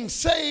being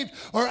saved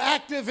or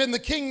active in the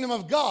kingdom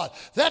of God.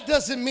 That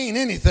doesn't mean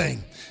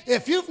anything.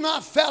 If you've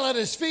not fell at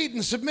his feet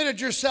and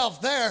submitted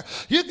yourself there,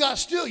 you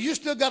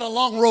still got a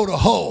long road to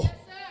hoe.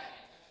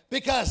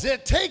 Because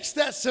it takes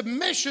that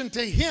submission to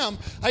him.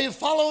 Are you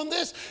following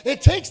this? It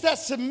takes that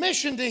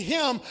submission to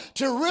him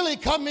to really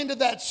come into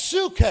that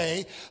suke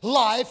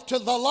life, to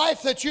the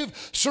life that you've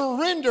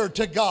surrendered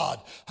to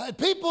God.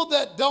 People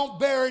that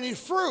don't bear any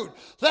fruit.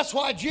 That's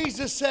why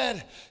Jesus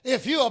said,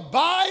 if you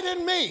abide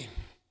in me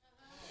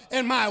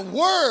and my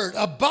word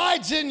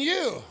abides in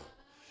you.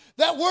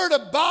 That word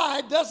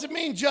abide doesn't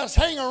mean just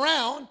hang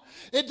around.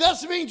 It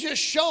doesn't mean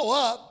just show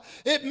up.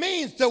 It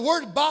means the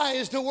word "by"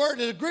 is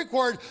the Greek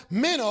word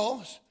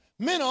menos,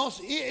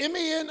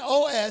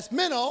 M-E-N-O-S,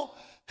 meno.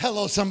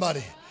 Hello,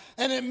 somebody.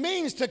 And it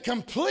means to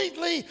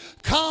completely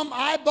come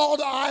eyeball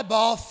to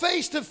eyeball,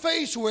 face to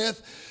face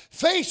with,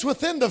 face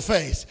within the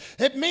face.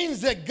 It means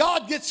that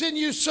God gets in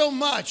you so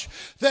much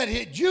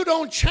that you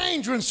don't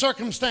change when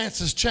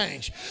circumstances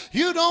change.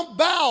 You don't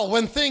bow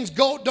when things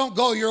don't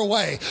go your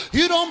way.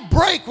 You don't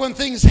break when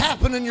things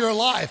happen in your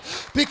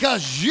life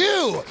because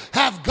you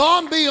have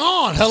gone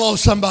beyond. Hello,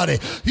 somebody.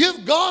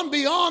 You've gone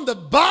beyond the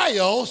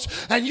bios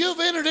and you've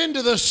entered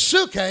into the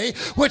suke,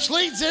 which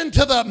leads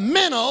into the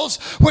menos,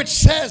 which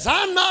says,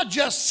 I'm not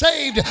just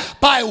saved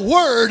by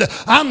word,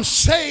 I'm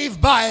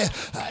saved by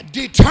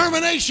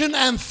determination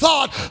and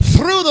thought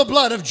through the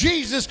blood of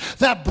Jesus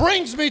that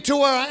brings me to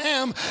where I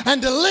am and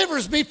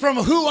delivers me from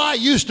who I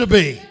used to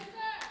be.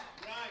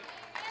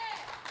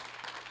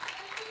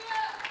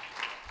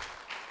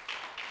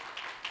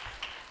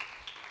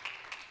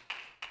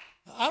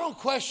 I don't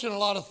question a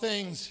lot of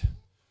things,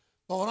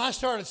 but when I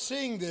started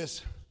seeing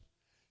this,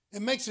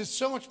 it makes it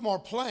so much more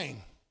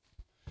plain.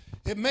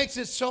 It makes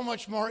it so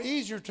much more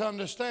easier to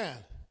understand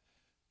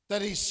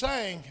that he's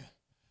saying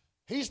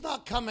he's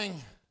not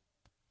coming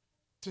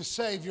to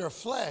save your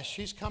flesh.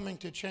 He's coming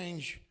to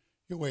change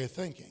your way of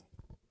thinking.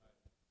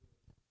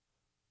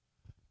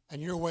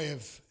 And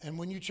and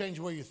when you change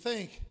the way you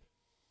think,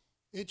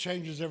 it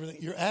changes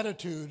everything. Your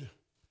attitude,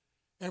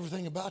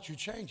 everything about you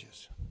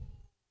changes.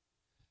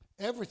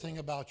 Everything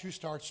about you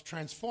starts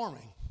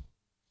transforming.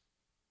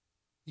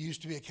 You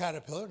used to be a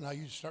caterpillar, now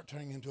you start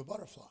turning into a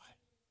butterfly.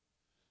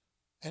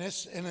 And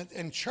it's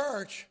in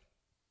church,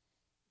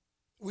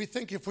 we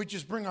think if we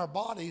just bring our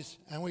bodies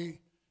and we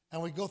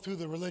go through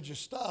the religious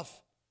stuff,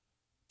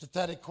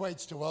 that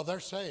equates to, well, they're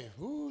saved.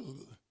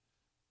 Ooh.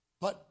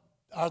 But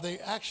are they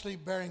actually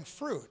bearing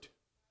fruit?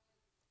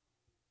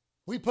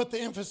 We put the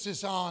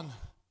emphasis on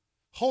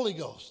Holy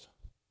Ghost.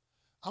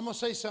 I'm going to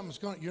say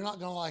something, you're not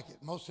going to like it.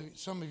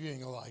 Some of you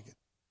ain't going to like it.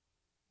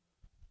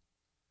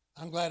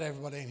 I'm glad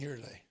everybody ain't here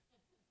today.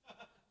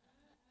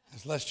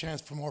 There's less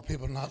chance for more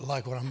people to not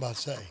like what I'm about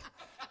to say.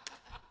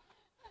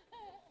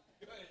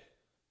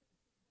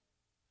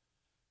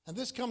 And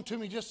this come to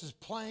me just as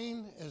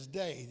plain as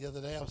day. The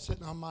other day I was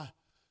sitting on my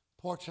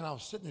porch and I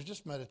was sitting there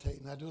just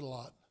meditating. I do it a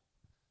lot.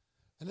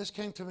 And this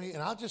came to me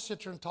and I'll just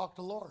sit there and talk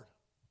to the Lord.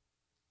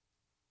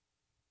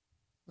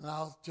 And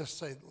I'll just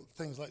say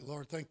things like,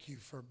 Lord, thank you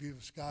for a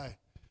beautiful sky.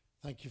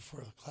 Thank you for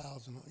the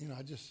clouds. And,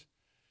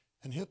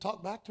 and he'll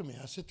talk back to me.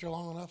 I sit there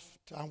long enough.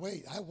 I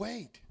wait. I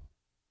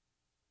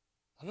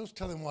don't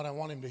tell him what I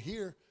want him to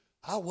hear.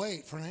 I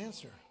wait for an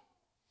answer.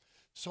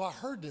 So I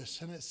heard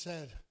this and it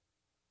said,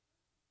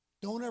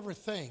 don't ever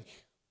think,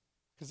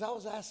 because I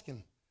was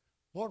asking,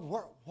 Lord,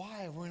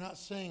 why are we not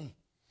seeing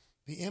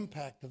the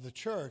impact of the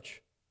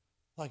church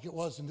like it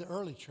was in the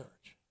early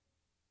church?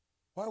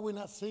 Why are we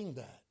not seeing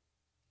that?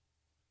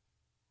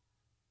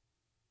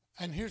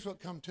 And here's what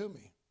come to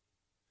me.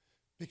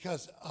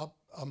 Because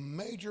a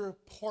major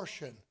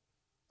portion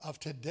of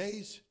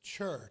today's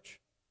church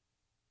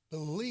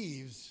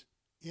believes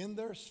in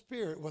their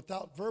spirit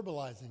without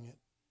verbalizing it.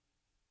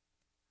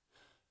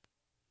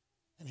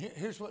 And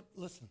here's what,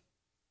 listen.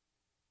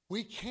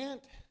 We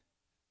can't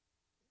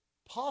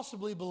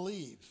possibly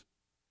believe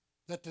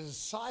that the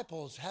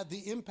disciples had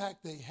the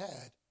impact they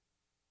had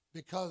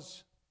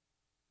because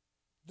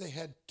they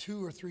had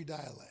 2 or 3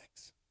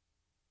 dialects.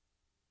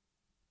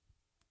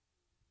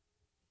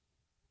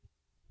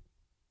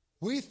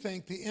 We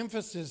think the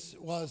emphasis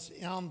was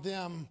on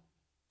them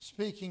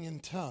speaking in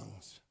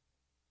tongues.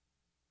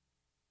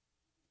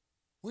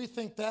 We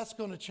think that's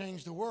going to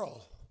change the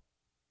world.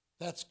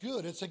 That's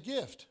good. It's a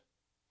gift.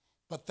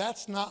 But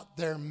that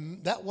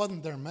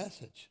wasn't their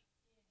message.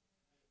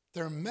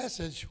 Their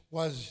message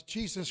was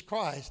Jesus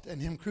Christ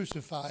and him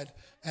crucified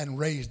and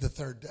raised the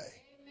 3rd day.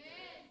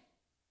 Amen.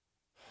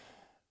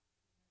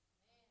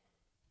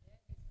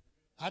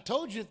 I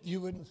told you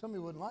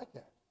somebody wouldn't like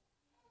that.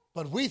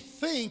 But we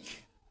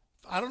think,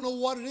 I don't know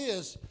what it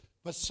is,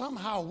 but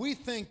somehow we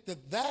think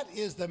that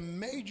is the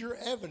major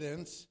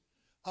evidence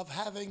of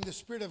having the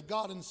Spirit of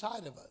God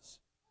inside of us.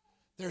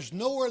 There's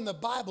nowhere in the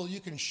Bible you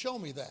can show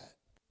me that.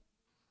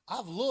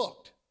 I've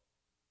looked.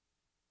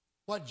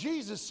 What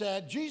Jesus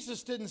said,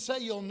 Jesus didn't say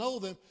you'll know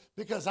them,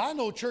 because I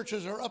know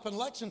churches are up in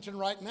Lexington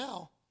right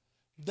now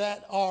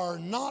that are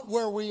not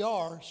where we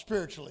are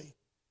spiritually.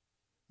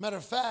 Matter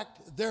of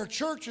fact, they're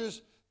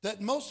churches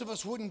that most of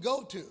us wouldn't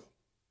go to.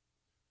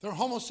 They're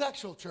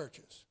homosexual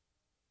churches.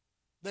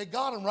 They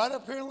got them right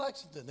up here in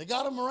Lexington. They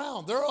got them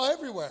around. They're all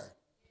everywhere.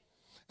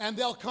 And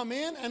they'll come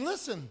in and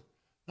listen.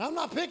 Now, I'm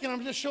not picking,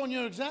 I'm just showing you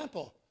an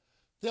example.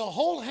 They'll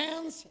hold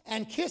hands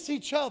and kiss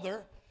each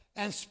other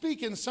and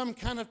speak in some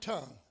kind of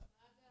tongue.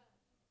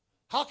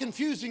 How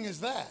confusing is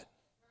that?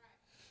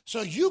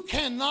 So you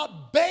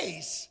cannot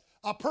base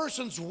a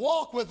person's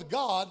walk with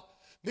God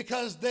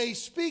because they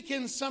speak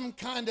in some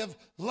kind of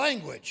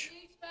language.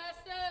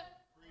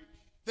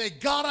 They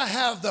got to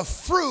have the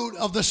fruit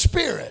of the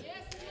Spirit.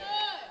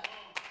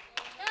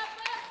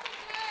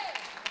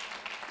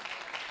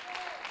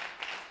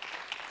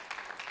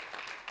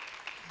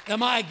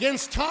 Am I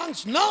against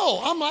tongues? No,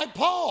 I'm like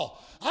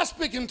Paul. I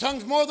speak in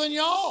tongues more than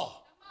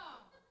y'all.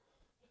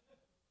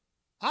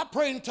 I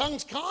pray in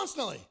tongues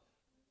constantly.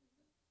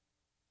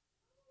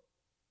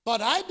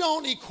 But I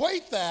don't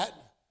equate that,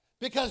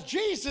 because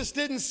Jesus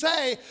didn't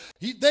say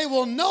they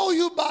will know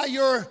you by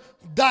your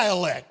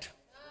dialect.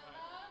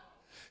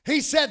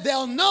 He said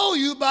they'll know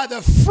you by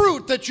the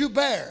fruit that you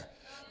bear,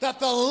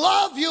 that the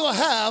love you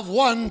have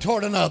one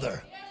toward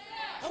another.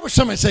 I wish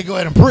somebody say go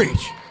ahead and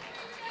preach.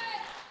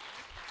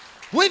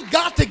 We've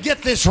got to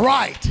get this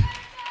right.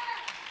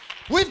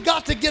 We've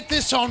got to get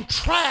this on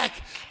track,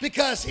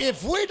 because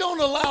if we don't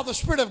allow the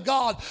Spirit of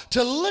God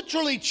to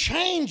literally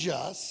change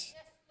us,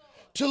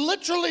 to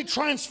literally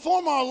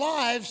transform our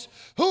lives,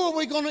 who are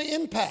we going to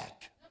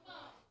impact?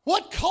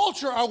 What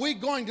culture are we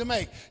going to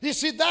make? You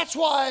see, that's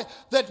why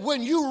that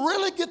when you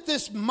really get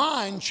this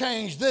mind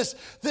change, this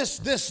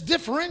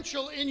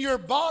differential in your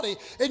body,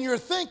 in your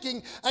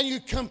thinking, and you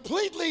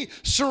completely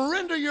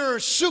surrender your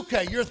suke,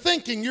 your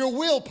thinking, your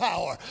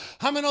willpower.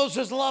 How many knows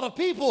there's a lot of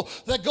people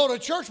that go to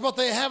church, but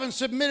they haven't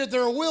submitted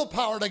their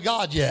willpower to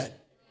God yet?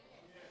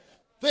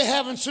 They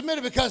haven't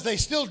submitted because they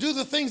still do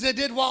the things they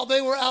did while they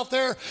were out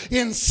there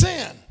in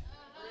sin.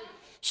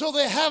 So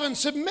they haven't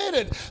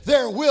submitted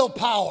their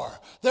willpower,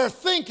 their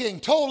thinking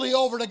totally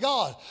over to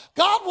God.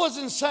 God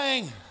wasn't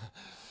saying,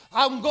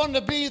 I'm going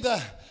to be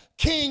the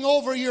king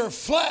over your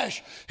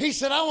flesh. He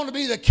said, I want to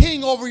be the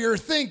king over your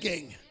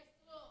thinking.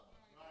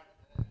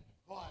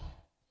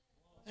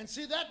 And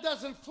see, that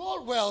doesn't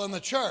float well in the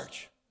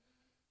church.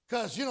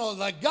 Because,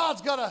 like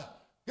God's got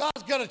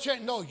to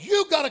change. No,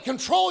 you got to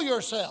control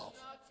yourself.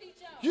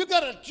 You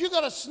got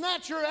to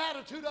snatch your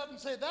attitude up and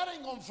say, that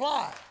ain't going to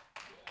fly.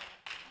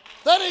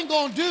 That ain't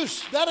going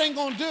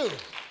to do.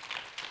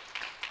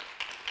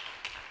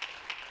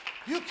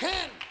 You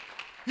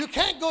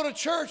can't go to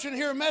church and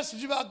hear a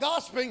message about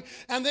gossiping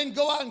and then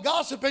go out and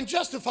gossip and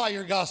justify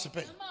your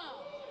gossiping.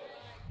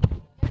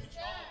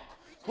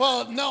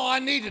 Well, no, I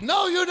need it.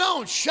 No, you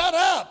don't. Shut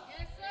up.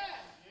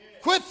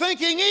 Quit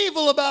thinking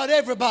evil about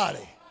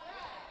everybody.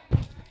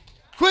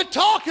 Quit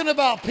talking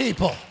about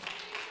people.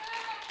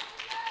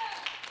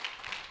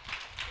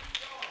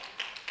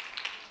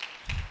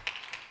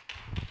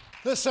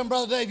 Listen,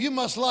 Brother Dave, you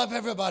must love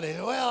everybody.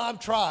 Well, I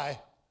try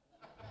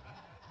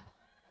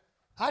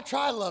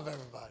to love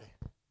everybody.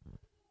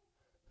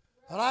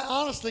 But I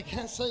honestly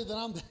can't say that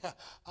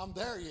I'm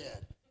there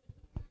yet.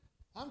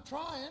 I'm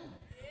trying.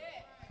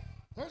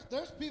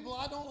 There's people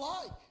I don't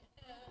like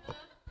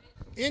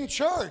in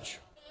church.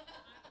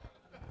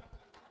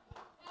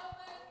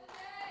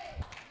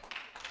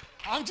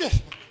 I'm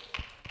just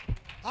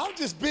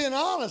being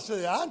honest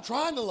with you. I'm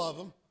trying to love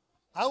them.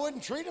 I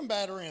wouldn't treat them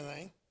bad or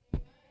anything.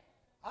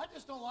 I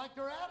just don't like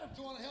their attitude.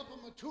 I want to help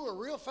them mature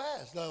real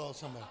fast.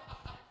 Somebody.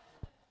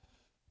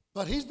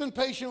 But he's been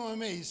patient with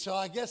me, so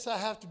I guess I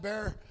have to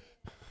bear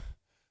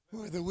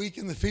with the weak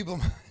and the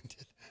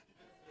feeble-minded.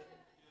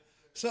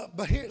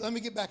 But here, let me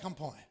get back on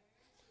point.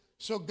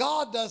 So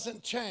God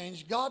doesn't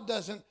change.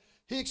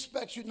 He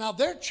expects you. Now,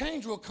 their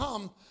change will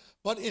come,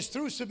 but it's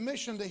through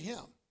submission to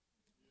him.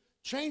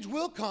 Change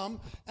will come,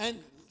 and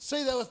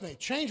say that with me.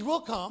 Change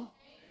will come,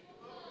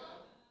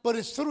 but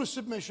it's through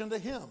submission to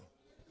him.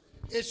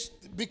 It's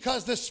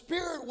because the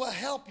Spirit will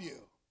help you.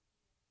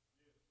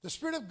 The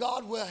Spirit of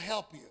God will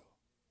help you.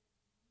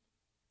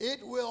 It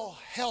will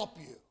help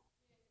you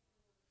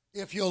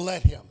if you'll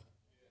let him.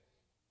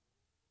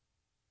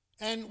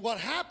 And what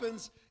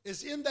happens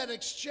is in that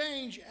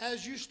exchange,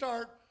 as you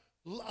start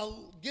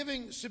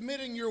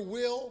submitting your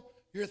will,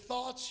 your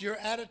thoughts, your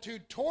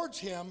attitude towards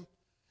him,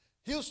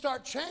 he'll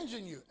start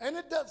changing you. And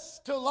it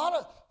does to a lot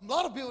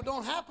of people.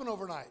 Don't happen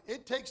overnight.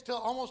 It takes till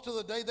almost to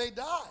the day they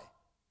die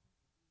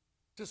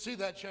to see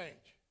that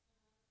change.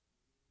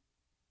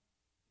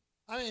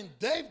 I mean,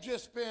 they've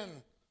just been,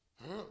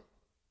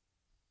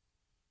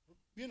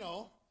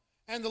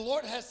 and the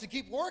Lord has to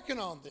keep working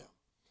on them.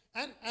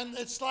 And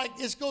it's like,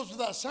 it goes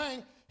without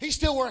saying, he's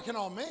still working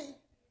on me.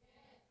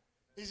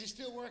 Is he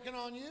still working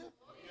on you? Yes,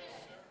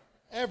 sir.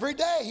 Every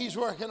day he's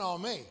working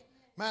on me.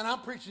 Man, I'm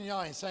preaching,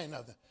 y'all ain't saying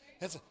nothing.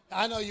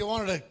 I know you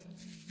wanted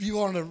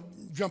to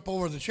jump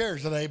over the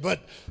chairs today,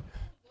 but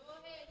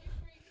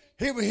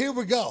here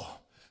we go.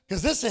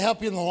 Because this will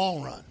help you in the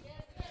long run.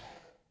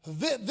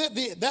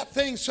 That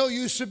thing, so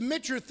you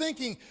submit your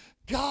thinking.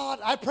 God,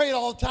 I pray it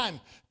all the time.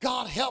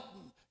 God, help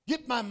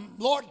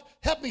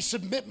me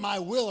submit my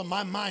will and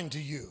my mind to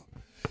you.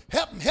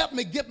 Help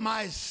me get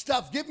my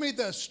stuff. Give me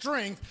the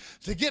strength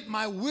to get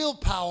my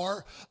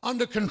willpower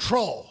under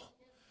control.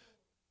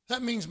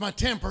 That means my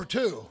temper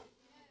too.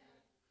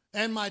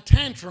 And my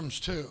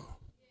tantrums too.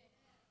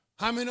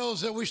 How many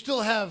knows that we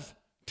still have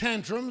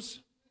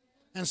tantrums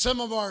and some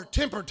of our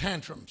temper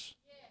tantrums?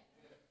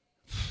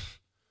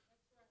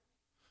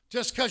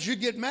 Just because you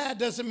get mad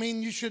doesn't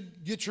mean you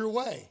should get your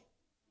way.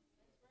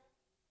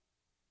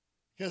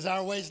 Because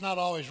our way's not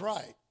always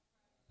right.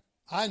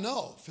 I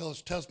know.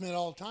 Phyllis tells me it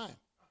all the time.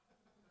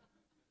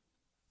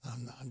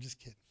 I'm just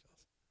kidding, Phyllis.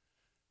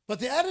 But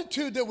the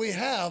attitude that we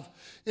have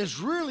is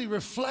really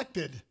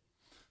reflected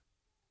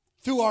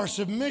through our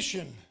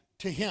submission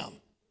to him.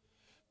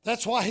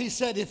 That's why he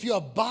said, if you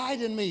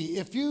abide in me,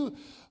 if you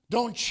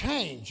don't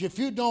change, if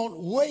you don't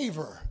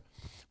waver,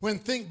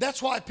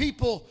 that's why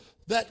people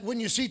that when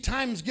you see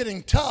times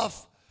getting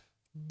tough,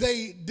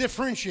 they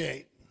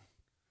differentiate.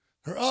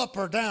 They're up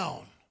or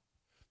down.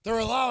 They're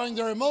allowing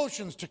their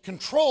emotions to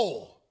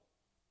control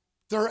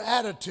their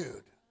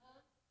attitude.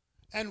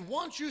 And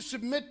once you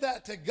submit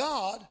that to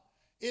God,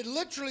 it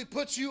literally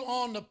puts you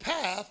on the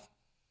path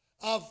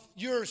of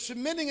you're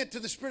submitting it to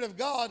the Spirit of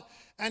God,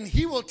 and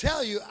he will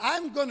tell you,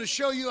 I'm going to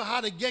show you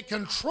how to get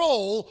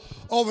control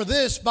over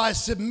this by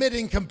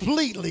submitting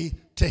completely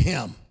to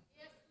him.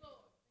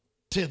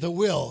 To the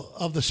will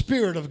of the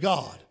Spirit of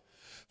God.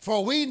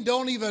 For we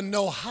don't even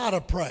know how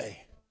to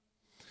pray.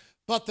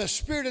 But the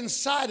Spirit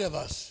inside of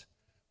us,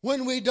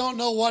 when we don't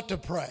know what to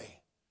pray,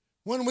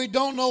 when we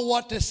don't know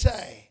what to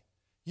say.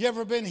 You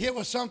ever been hit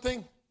with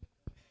something?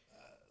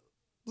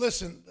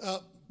 Listen,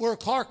 where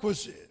Clark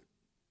was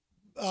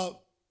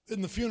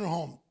in the funeral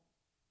home,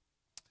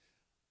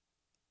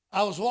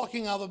 I was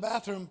walking out of the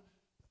bathroom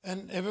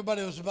and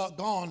everybody was about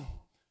gone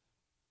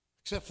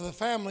except for the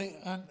family.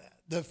 And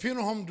the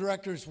funeral home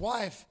director's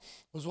wife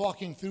was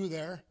walking through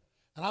there,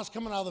 and I was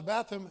coming out of the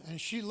bathroom, and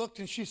she looked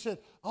and she said,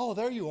 "Oh,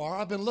 there you are.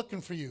 I've been looking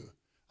for you."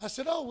 I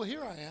said, "Oh, well,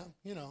 here I am,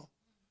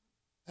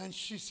 And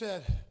she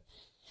said,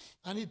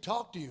 "I need to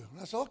talk to you."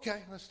 And I said,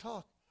 "Okay, let's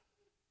talk."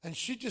 And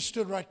she just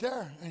stood right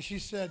there, and she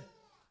said,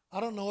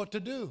 "I don't know what to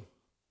do."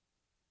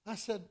 I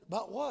said,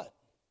 "About what?"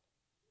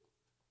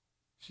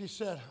 She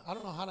said, "I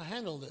don't know how to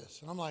handle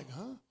this." And I'm like,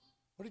 "Huh?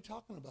 What are you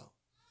talking about?"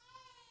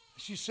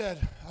 She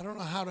said, "I don't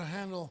know how to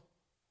handle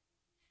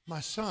my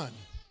son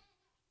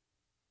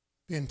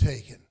being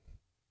taken."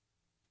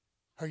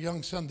 Her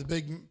young son, the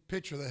big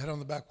picture they had on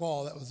the back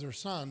wall, that was their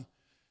son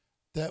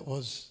that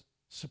was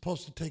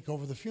supposed to take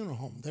over the funeral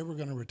home. They were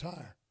going to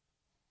retire.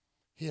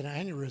 He had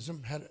an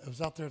aneurysm.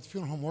 Was out there at the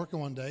funeral home working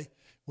one day.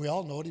 We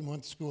all know it. He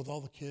went to school with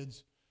all the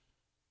kids.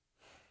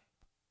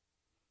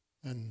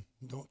 And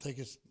don't take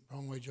it the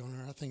wrong way,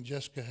 Jonah. I think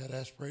Jessica had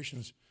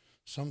aspirations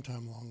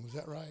sometime along. Was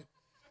that right?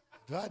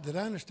 Did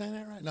I understand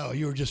that right? No,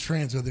 you were just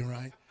friends with him,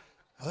 right?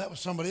 Oh, that was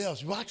somebody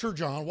else. Watch her,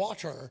 John.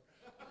 Watch her.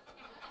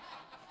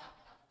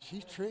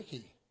 She's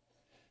tricky.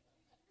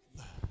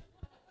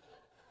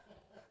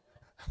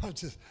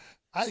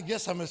 I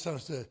guess I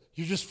misunderstood.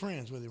 You're just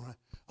friends with him, right?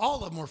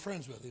 All of them were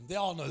friends with him. They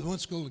all know. They went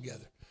to school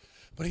together.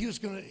 But he was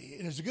and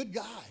he was a good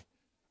guy.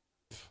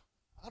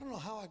 I don't know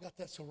how I got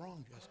that so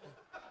wrong, Jessica.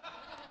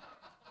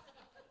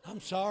 I'm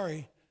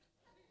sorry.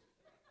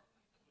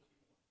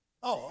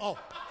 Oh.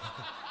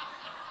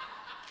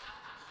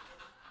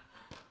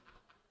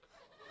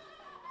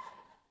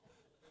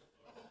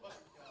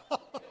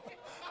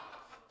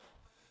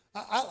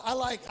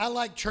 I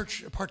like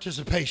church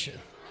participation.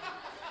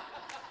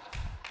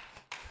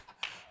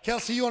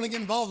 Kelsey, you want to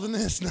get involved in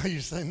this? No, you're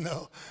saying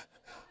no.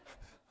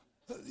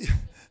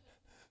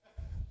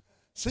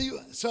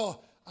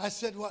 So I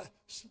said, what?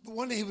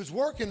 One day he was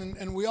working,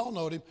 and we all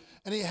know him,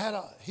 and he had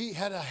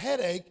a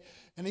headache,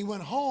 and he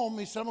went home.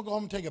 He said, I'm going to go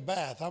home and take a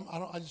bath.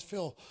 I just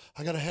feel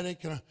I got a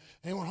headache. And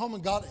he went home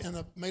and got in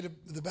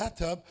the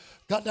bathtub,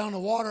 got down in the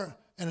water,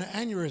 and an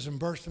aneurysm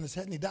burst in his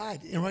head, and he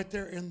died right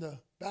there in the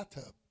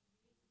bathtub.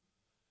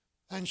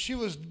 And she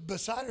was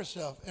beside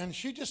herself, and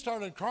she just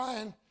started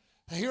crying.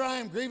 And here I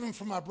am grieving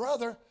for my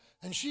brother,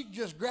 and she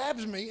just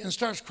grabs me and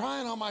starts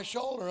crying on my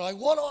shoulder, like,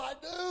 what do I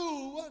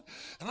do? What?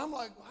 And I'm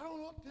like, I don't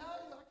know what to tell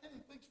you. I can't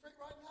even think straight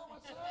right now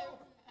myself.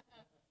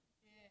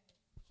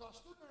 So I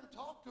stood there and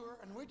talked to her,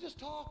 and we just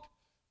talked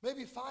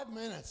maybe 5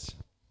 minutes.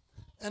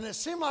 And it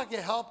seemed like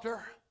it helped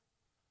her.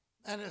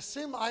 And it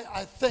seemed,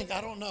 I think,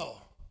 I don't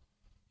know,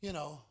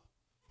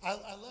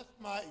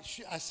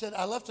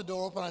 I left the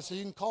door open. I said,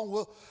 you can call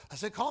me.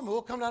 Call me.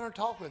 We'll come down and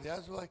talk with you. I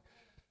was like,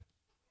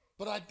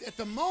 but at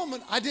the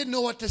moment, I didn't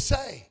know what to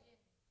say.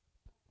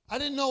 I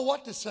didn't know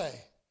what to say.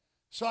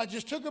 So I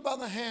just took her by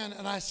the hand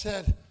and I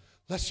said,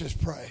 let's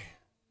just pray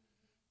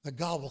that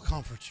God will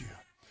comfort you.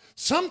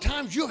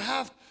 Sometimes you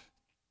have,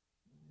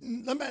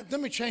 let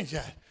me change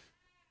that.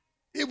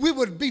 We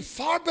would be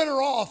far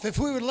better off if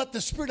we would let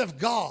the Spirit of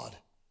God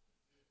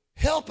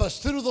help us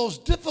through those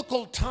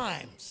difficult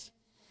times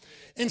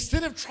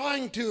instead of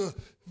trying to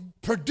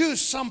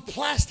produce some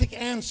plastic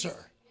answer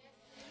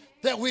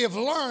that we have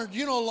learned,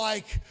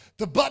 like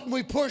the button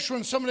we push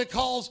when somebody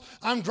calls,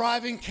 I'm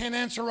driving, can't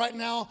answer right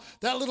now,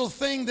 that little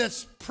thing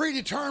that's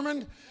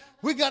predetermined.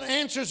 We got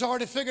answers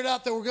already figured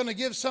out that we're going to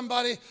give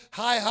somebody,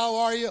 hi, how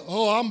are you?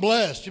 Oh, I'm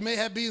blessed. You may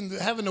have been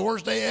having the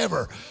worst day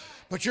ever,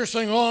 but you're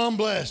saying, oh, I'm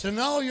blessed. And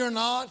no, you're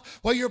not.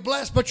 Well, you're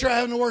blessed, but you're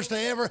having the worst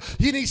day ever.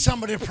 You need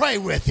somebody to pray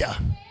with you.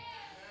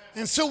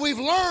 And so we've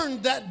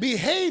learned that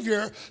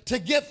behavior to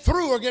get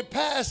through or get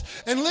past,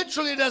 and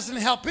literally it doesn't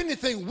help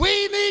anything.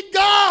 We need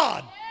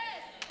God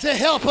to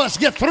help us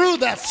get through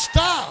that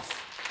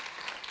stuff.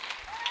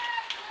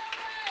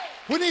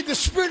 We need the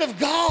Spirit of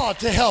God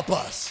to help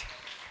us.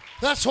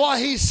 That's why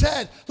he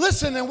said,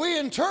 listen, and we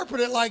interpret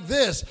it like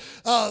this,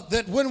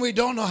 that when we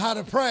don't know how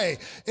to pray,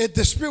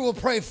 the Spirit will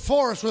pray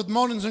for us with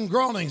moanings and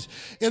groanings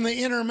in the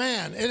inner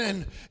man.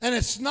 And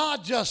it's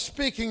not just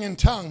speaking in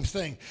tongues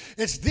thing.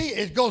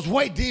 It goes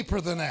way deeper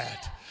than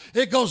that.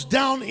 It goes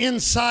down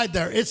inside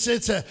there. It's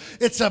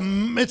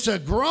a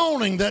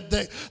groaning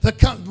that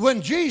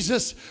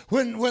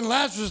when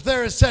Lazarus was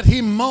there, it said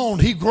he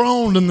moaned, he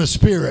groaned in the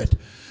Spirit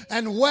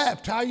and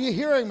wept. Are you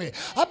hearing me?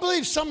 I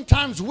believe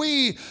sometimes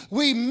we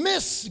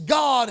miss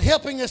God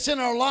helping us in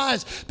our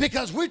lives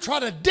because we try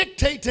to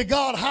dictate to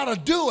God how to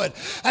do it.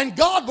 And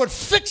God would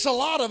fix a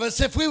lot of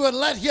us if we would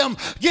let him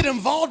get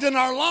involved in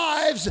our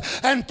lives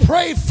and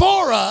pray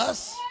for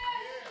us.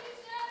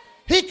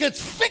 He could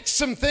fix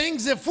some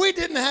things if we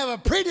didn't have a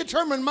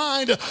predetermined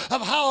mind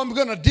of how I'm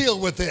going to deal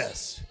with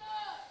this.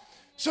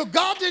 So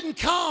God didn't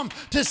come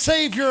to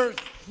save your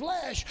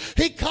flesh.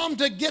 He come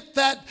to get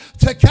that,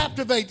 to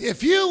captivate.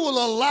 If you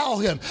will allow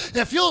him,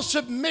 if you'll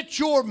submit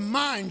your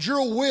mind,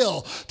 your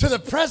will to the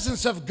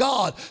presence of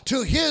God,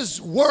 to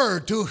his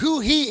word, to who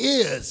he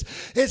is,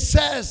 it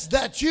says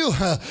that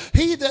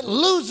he that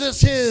loses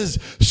his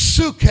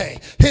suke,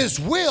 his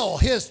will,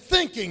 his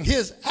thinking,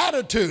 his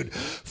attitude,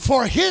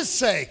 for his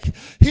sake,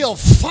 he'll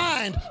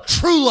find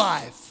true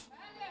life.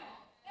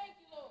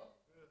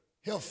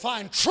 He'll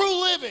find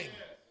true living.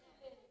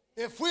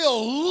 If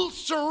we'll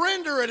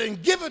surrender it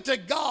and give it to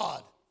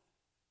God.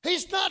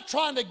 He's not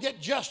trying to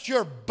get just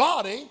your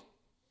body,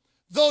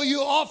 though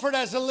you offer it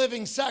as a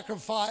living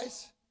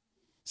sacrifice,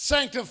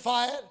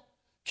 sanctify it,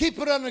 keep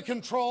it under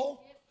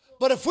control.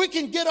 But if we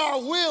can get our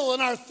will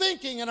and our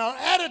thinking and our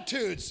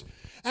attitudes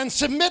and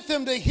submit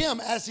them to him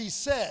as he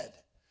said.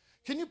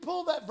 Can you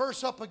pull that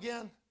verse up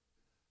again?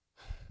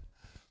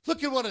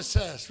 Look at what it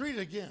says. Read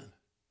it again.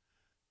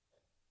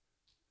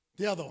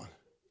 The other one.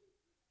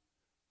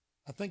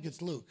 I think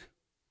it's Luke.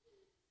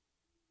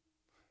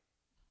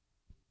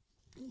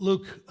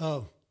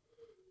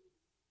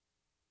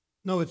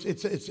 No,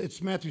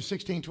 it's Matthew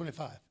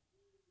 16:25.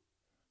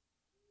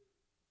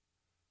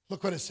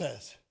 Look what it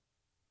says.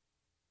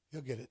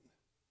 You'll get it.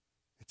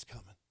 It's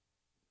coming.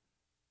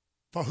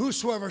 For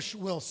whosoever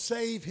will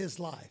save his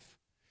life,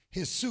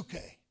 his suke.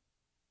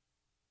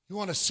 You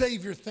want to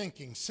save your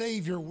thinking,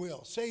 save your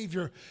will, save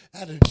your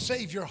attitude,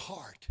 save your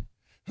heart.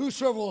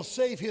 Whosoever will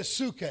save his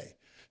suke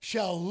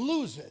shall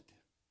lose it.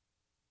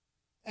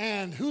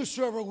 And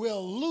whosoever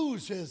will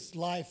lose his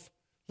life,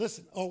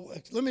 listen,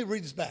 let me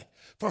read this back.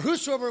 For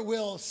whosoever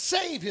will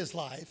save his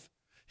life,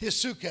 his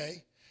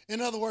suke,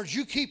 in other words,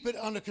 you keep it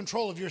under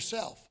control of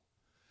yourself,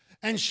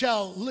 and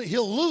he'll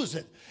lose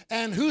it.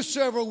 And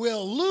whosoever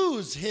will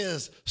lose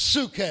his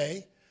suke,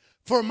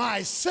 for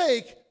my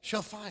sake,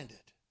 shall find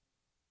it.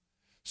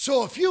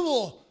 So if you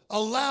will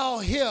allow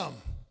him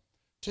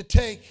to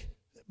take,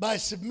 by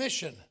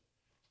submission,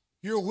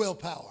 your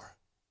willpower,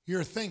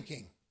 your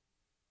thinking,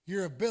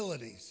 your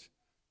abilities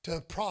to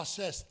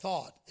process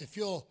thought, if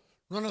you'll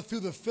run it through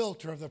the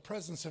filter of the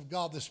presence of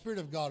God, the Spirit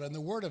of God, and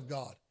the Word of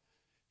God,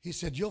 he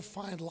said, you'll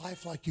find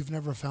life like you've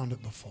never found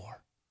it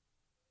before.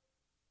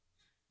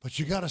 But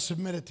you got to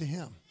submit it to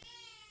him.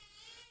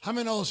 How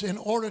many knows in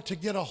order to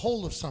get a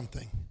hold of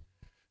something,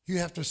 you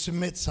have to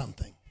submit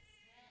something?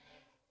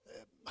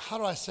 How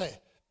do I say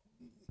it?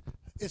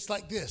 It's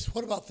like this.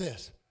 What about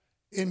this?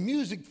 In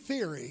music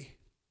theory,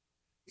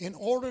 in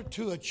order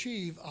to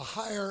achieve a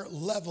higher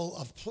level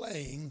of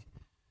playing,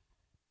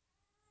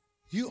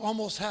 you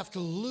almost have to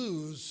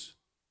lose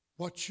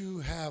what you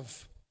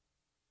have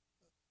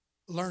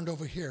learned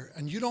over here.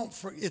 And you don't,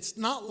 it's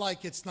not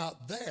like it's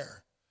not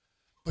there,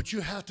 but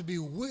you have to be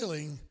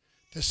willing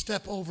to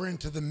step over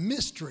into the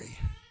mystery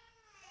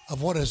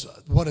of what is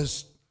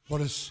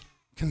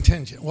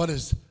contingent, what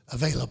is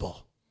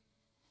available.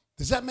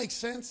 Does that make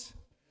sense?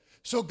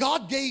 So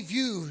God gave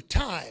you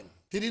time.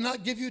 Did he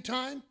not give you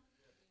time?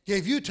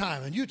 Gave you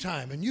time and you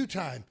time and you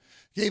time.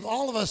 Gave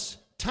all of us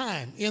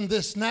time in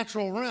this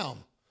natural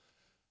realm.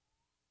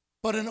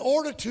 But in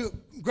order to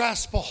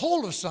grasp a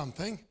hold of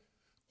something,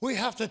 we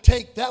have to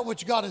take that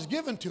which God has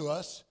given to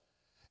us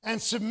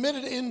and submit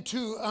it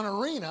into an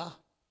arena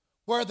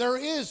where there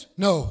is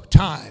no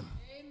time.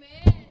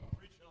 Amen.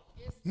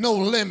 No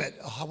limit.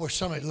 Oh, I wish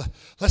somebody,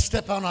 let's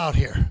step on out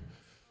here.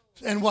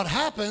 And what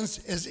happens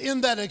is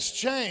in that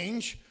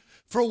exchange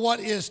for what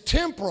is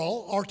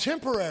temporal or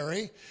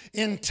temporary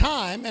in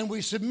time, and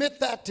we submit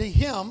that to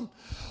him,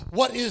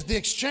 what is the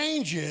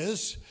exchange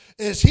is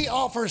he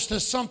offers to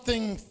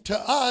something to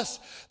us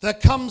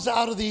that comes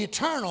out of the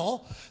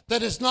eternal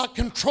that is not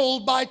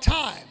controlled by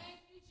time.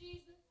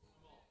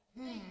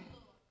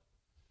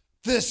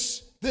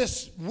 This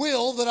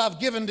will that I've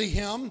given to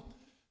him,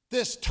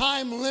 this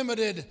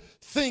time-limited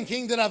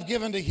thinking that I've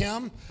given to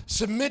him,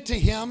 submit to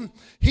him,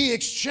 he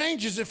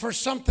exchanges it for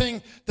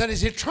something that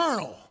is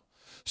eternal.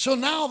 So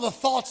now the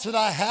thoughts that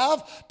I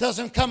have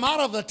doesn't come out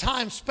of the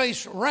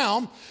time-space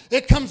realm.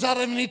 It comes out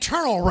of an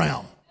eternal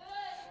realm.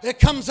 It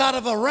comes out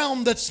of a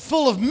realm that's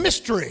full of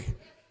mystery,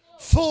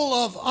 full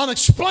of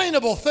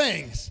unexplainable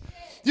things.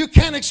 You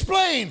can't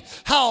explain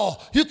how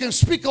you can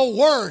speak a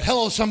word,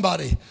 hello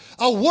somebody.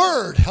 A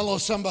word, hello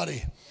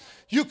somebody.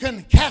 You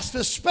can cast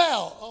a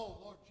spell. Oh,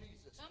 Lord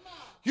Jesus.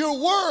 Your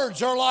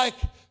words are like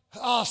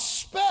a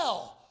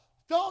spell.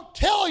 Don't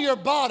tell your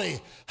body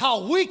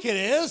how weak it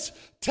is.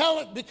 Tell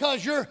it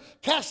because you're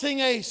casting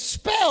a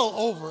spell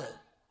over it.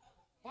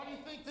 Why do you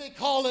think they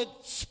call it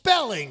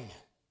spelling?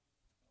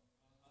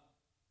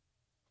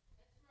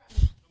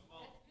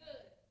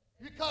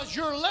 Because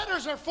your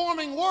letters are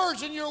forming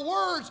words and your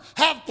words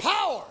have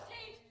power. Oh,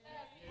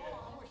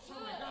 I wish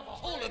somebody got a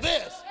hold of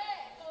this.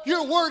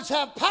 Your words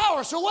have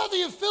power. So whether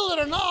you feel it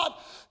or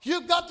not,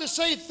 you've got to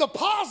say the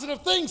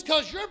positive things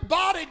because your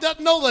body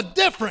doesn't know the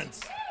difference.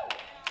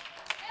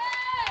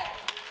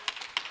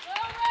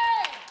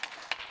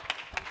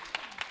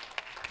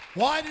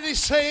 Why did he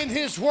say in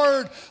his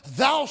word,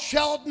 thou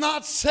shalt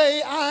not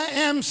say I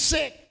am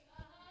sick?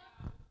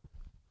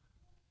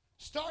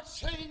 Start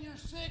saying you're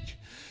sick.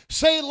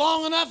 Say it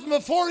long enough and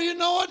before you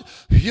know it,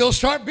 you'll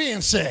start being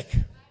sick.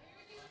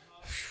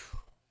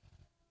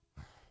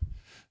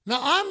 Now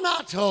I'm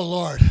not, oh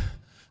Lord,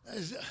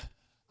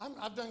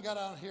 I've done got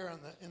out here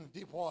in the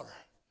deep water.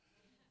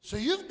 So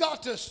you've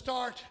got to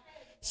start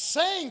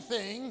saying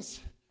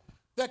things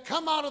that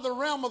come out of the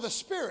realm of the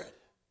Spirit.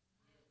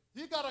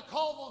 You got to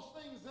call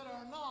those things that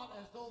are not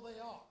as though they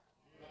are.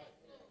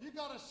 You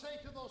got to say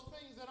to those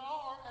things that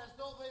are as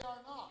though they are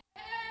not.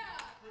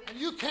 And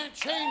you can't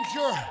change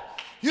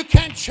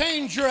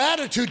your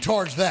attitude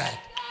towards that.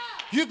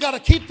 You've got to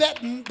keep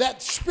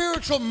that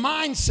spiritual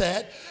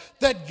mindset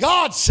that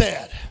God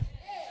said,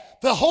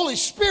 the Holy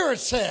Spirit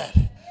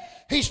said.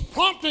 He's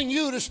prompting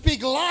you to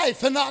speak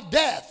life and not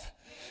death.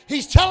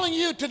 He's telling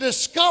you to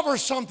discover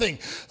something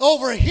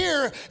over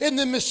here in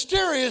the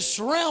mysterious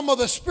realm of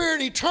the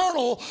Spirit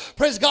eternal,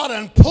 praise God,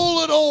 and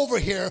pull it over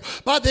here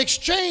by the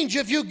exchange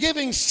of you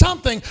giving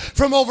something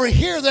from over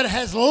here that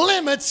has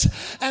limits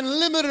and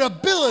limited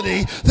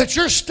ability that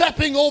you're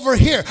stepping over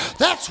here.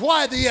 That's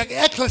why the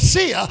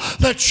ecclesia,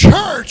 the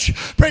church,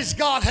 praise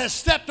God, has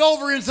stepped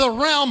over into the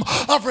realm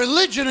of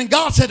religion. And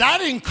God said, I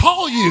didn't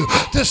call you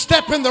to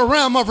step in the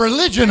realm of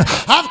religion.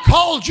 I've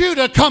called you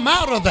to come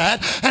out of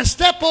that and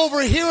step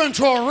over here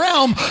into a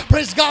realm,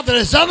 praise God, that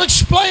is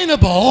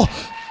unexplainable,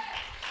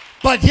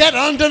 but yet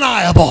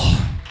undeniable.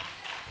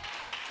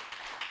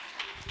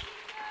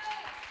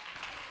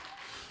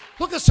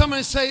 Look at somebody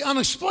and say,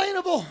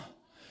 unexplainable,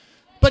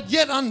 but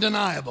yet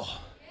undeniable.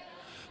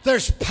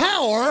 There's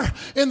power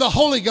in the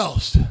Holy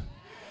Ghost.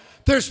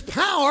 There's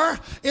power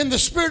in the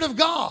Spirit of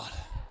God.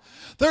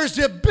 There's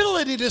the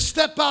ability to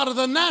step out of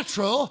the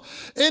natural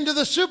into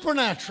the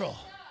supernatural.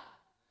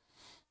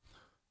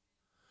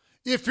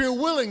 If you're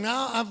willing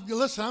now,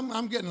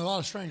 I'm getting a lot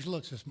of strange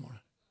looks this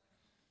morning.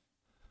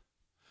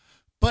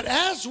 But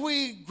as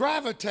we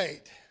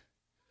gravitate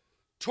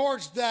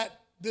towards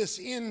this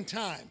end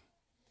time,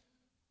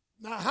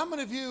 now how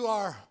many of you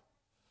are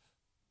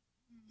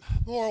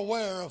more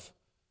aware of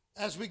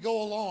as we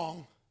go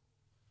along,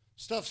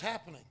 stuff's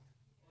happening?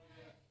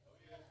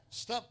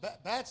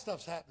 Bad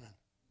stuff's happening.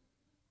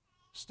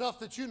 Stuff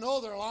that you know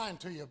they're lying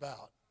to you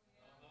about.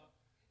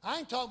 I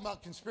ain't talking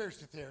about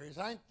conspiracy theories.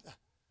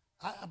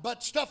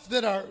 But stuff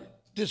that are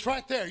just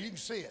right there, you can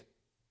see it.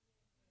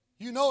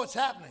 You know it's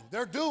happening.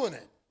 They're doing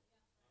it.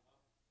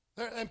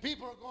 And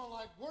people are going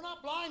like, we're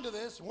not blind to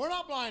this. We're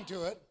not blind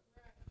to it.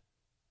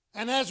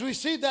 And as we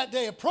see that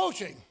day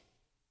approaching,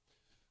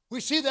 we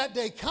see that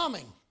day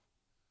coming.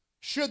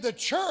 Should the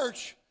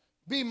church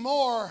be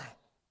more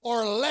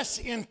or less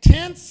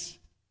intense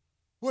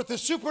with the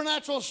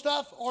supernatural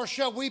stuff, or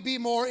shall we be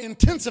more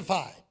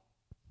intensified?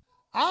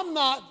 I'm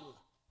not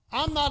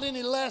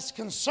any less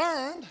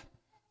concerned.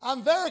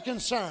 I'm very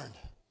concerned.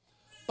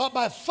 But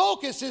my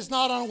focus is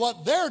not on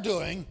what they're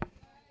doing.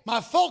 My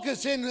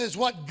focus is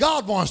what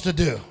God wants to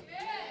do.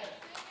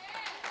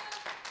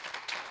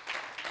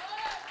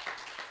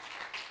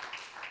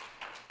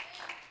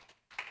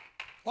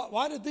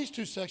 Why did these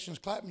two sections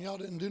clap and y'all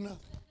didn't do nothing?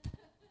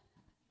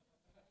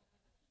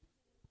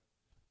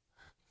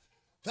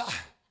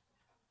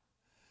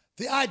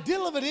 The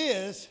ideal of it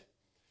is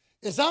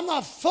I'm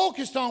not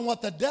focused on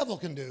what the devil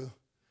can do.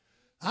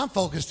 I'm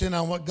focused in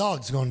on what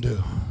God's going to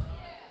do.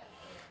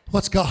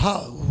 How's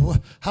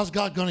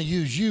God going to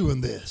use you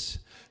in this?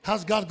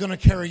 How's God going to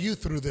carry you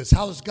through this?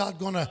 What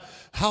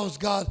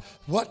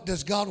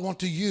does God want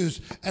to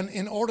use? And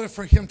in order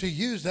for him to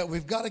use that,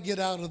 we've got to get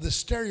out of the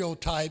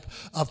stereotype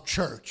of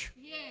church.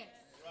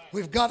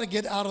 We've got to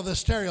get out of the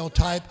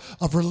stereotype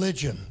of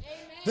religion.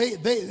 Do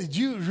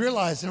you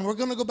realize, and we're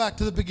going to go back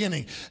to the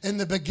beginning. In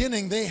the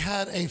beginning, they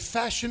had a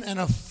fashion and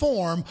a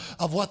form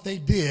of what they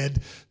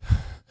did,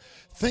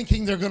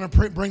 thinking they're going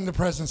to bring the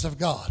presence of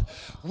God.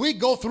 We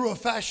go through a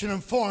fashion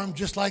and form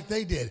just like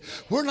they did.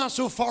 We're not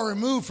so far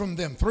removed from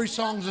them. 3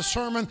 songs, a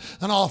sermon,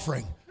 an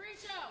offering.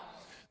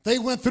 They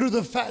went through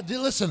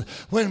listen,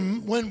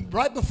 when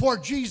right before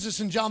Jesus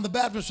and John the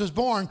Baptist was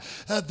born,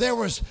 they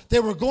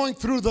were going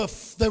through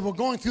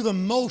the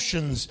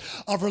motions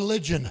of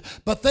religion,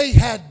 but they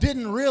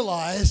didn't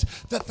realize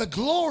that the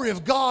glory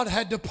of God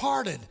had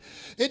departed.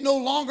 It no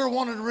longer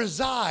wanted to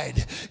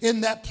reside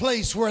in that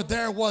place where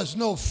there was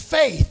no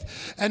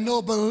faith and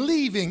no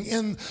believing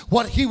in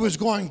what he was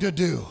going to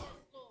do.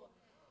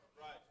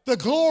 The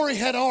glory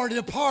had already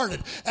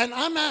departed. And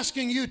I'm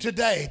asking you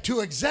today to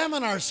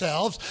examine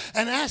ourselves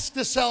and ask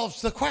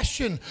ourselves the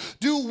question,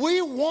 do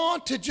we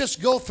want to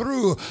just go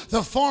through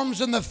the forms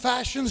and the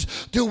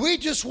fashions? Do we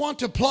just want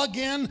to plug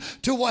in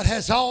to what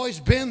has always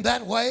been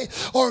that way?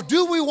 Or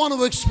do we want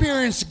to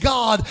experience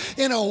God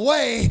in a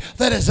way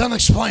that is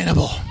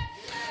unexplainable?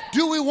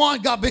 Do we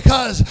want God?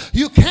 Because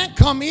you can't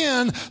come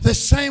in the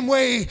same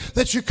way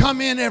that you come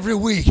in every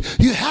week.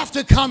 You have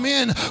to come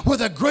in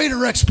with a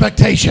greater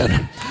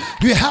expectation.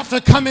 You have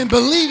to come in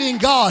believing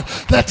God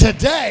that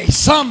today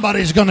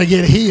somebody's going to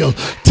get healed.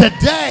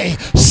 Today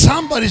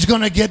somebody's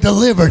going to get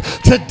delivered.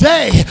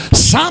 Today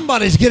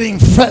somebody's getting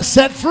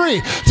set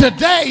free.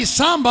 Today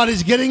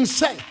somebody's getting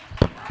saved.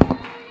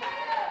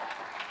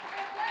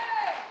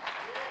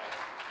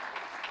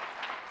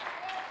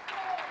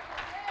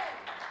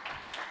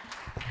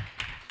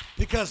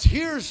 Because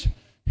here's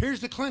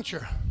the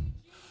clincher.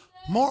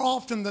 More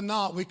often than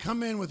not, we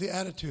come in with the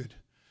attitude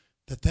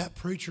that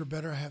preacher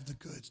better have the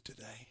goods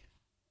today.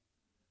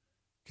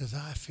 Because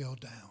I feel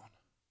down.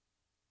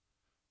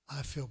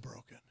 I feel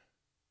broken.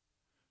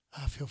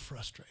 I feel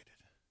frustrated.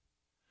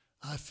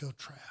 I feel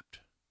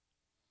trapped.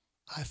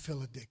 I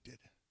feel addicted.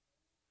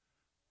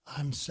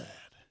 I'm sad.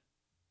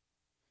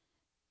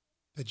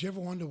 Did you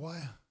ever wonder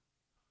why?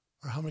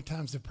 Or how many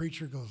times the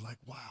preacher goes like,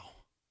 wow.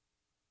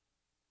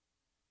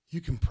 You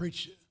can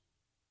preach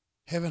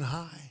heaven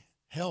high,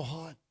 hell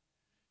hot.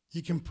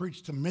 You can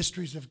preach the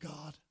mysteries of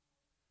God.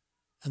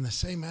 And the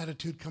same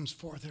attitude comes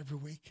forth every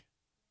week.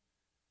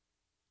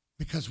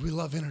 Because we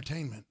love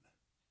entertainment.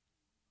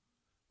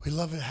 We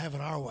love to have it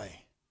our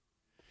way.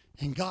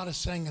 And God is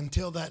saying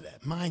until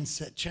that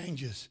mindset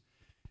changes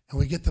and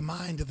we get the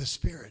mind of the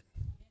Spirit,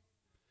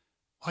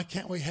 why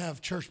can't we have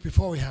church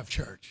before we have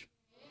church?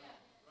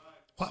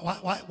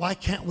 Why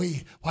can't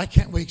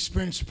we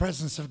experience the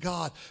presence of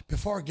God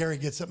before Gary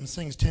gets up and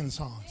sings 10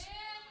 songs?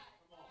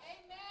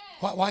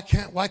 Why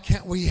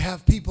can't we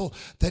have people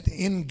that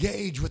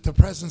engage with the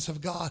presence of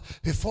God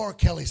before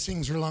Kelly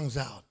sings her lungs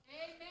out?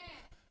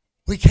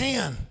 We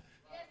can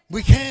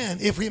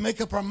if we make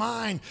up our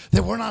mind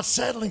that we're not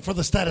settling for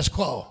the status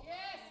quo.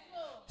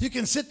 You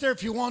can sit there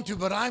if you want to,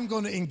 but I'm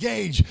going to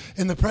engage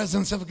in the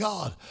presence of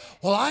God.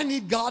 Well, I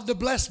need God to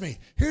bless me.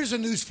 Here's a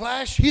news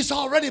flash. He's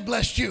already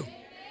blessed you.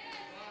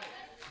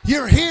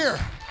 You're here.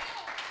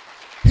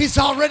 He's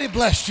already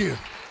blessed you.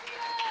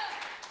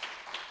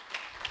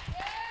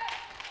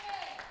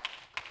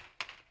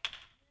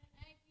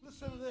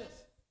 Listen to this.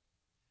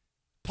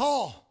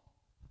 Paul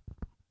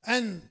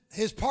and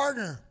his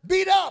partner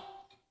beat up,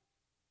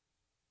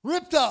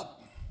 ripped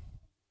up.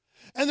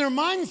 And their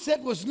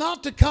mindset was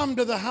not to come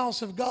to the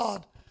house of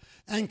God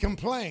and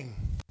complain.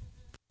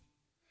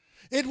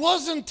 It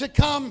wasn't to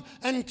come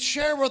and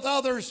share with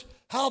others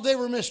how they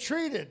were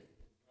mistreated,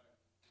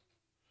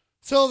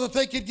 so that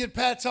they could get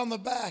pats on the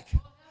back.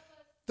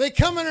 They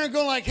come in there and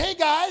go like, hey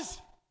guys,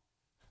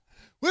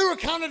 we were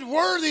counted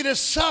worthy to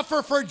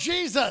suffer for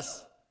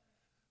Jesus.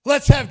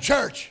 Let's have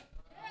church.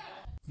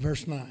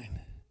 verse 9.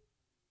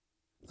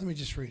 Let me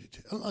just read it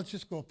to you. Let's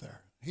just go up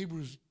there.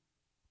 Hebrews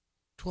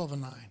 12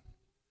 and 9.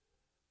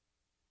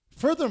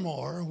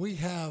 Furthermore, we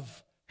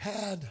have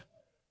had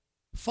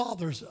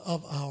fathers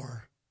of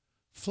our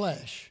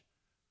flesh,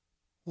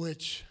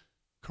 which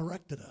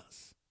corrected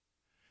us,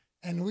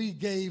 and we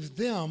gave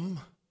them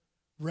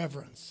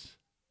reverence.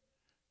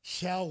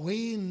 Shall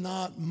we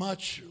not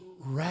much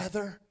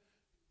rather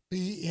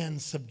be in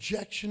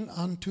subjection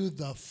unto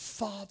the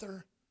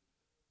Father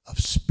of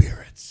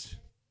spirits?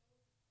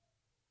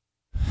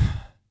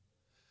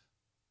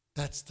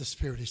 That's the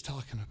Spirit he's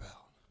talking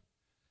about.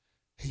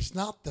 He's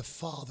not the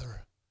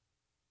Father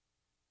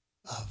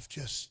of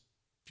just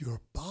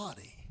your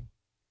body.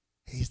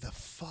 He's the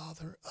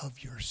Father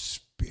of your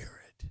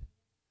spirit.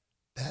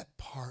 That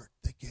part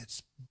that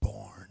gets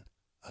born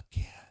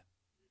again.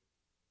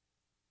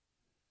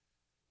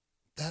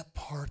 That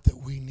part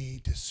that we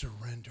need to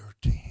surrender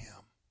to him.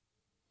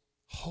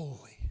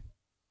 Wholly,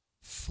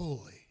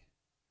 fully,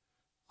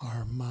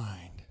 our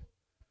mind,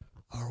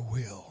 our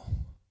will,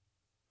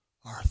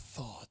 our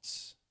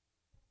thoughts,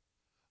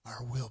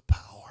 our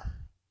willpower.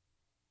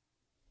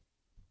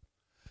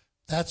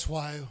 That's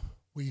why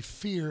we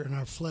fear in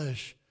our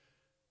flesh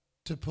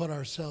to put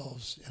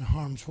ourselves in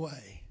harm's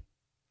way.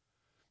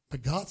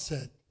 But God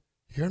said,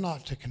 you're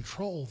not to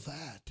control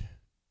that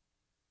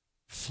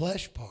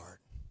flesh part.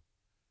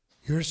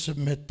 You're to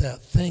submit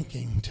that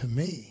thinking to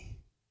me.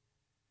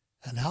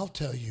 And I'll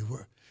tell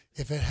you,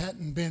 if it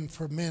hadn't been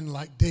for men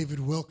like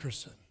David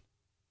Wilkerson,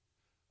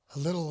 a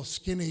little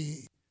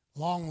skinny,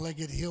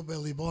 long-legged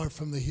hillbilly boy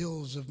from the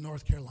hills of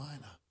North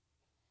Carolina,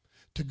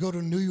 to go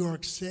to New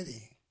York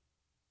City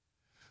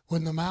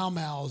when the Mau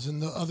Mau's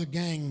and the other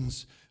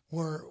gangs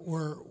were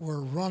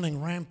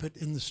running rampant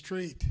in the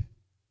street,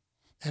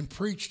 and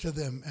preach to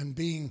them and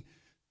being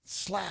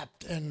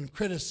slapped and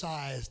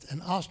criticized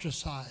and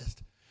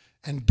ostracized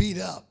and beat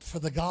up for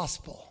the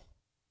gospel.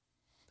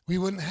 We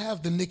wouldn't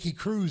have the Nicky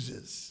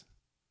Cruzes.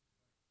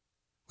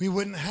 We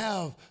wouldn't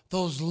have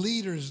those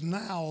leaders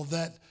now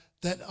that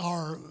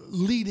are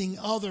leading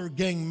other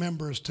gang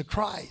members to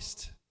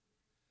Christ.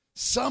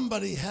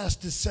 Somebody has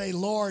to say,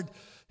 Lord,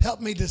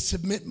 help me to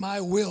submit my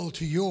will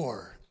to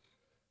your.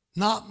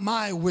 Not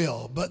my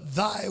will, but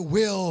thy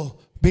will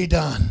be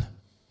done.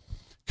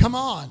 Come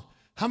on.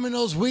 How many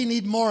knows we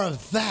need more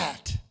of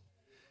that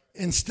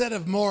instead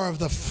of more of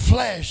the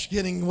flesh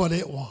getting what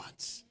it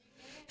wants?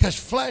 Because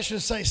flesh will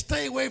say,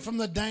 stay away from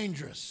the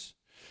dangerous.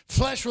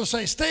 Flesh will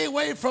say, stay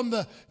away from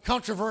the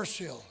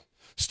controversial.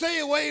 Stay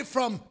away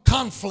from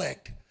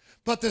conflict.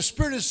 But the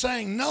Spirit is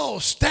saying, no,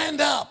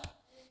 stand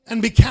up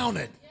and be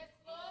counted.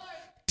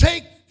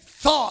 Take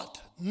thought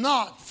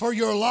not for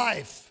your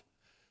life,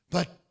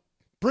 but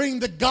bring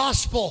the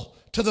gospel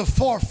to the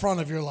forefront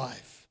of your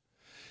life.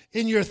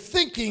 In your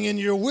thinking, in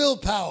your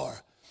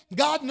willpower.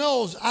 God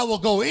knows I will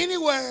go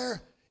anywhere,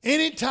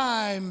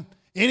 anytime,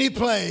 any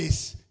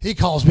place he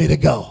calls me to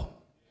go.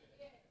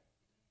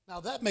 Now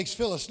that makes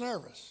Phyllis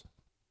nervous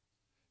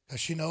because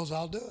she knows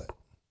I'll do it.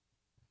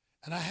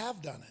 And I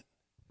have done it.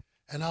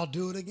 And I'll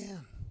do it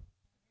again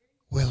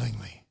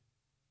willingly.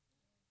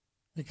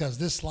 Because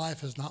this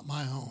life is not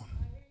my own.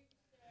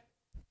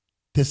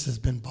 This has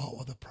been bought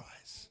with a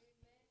price.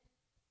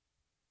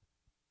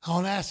 I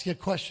want to ask you a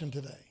question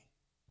today.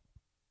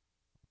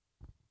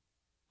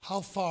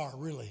 How far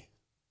really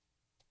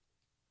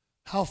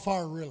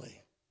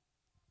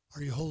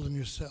are you holding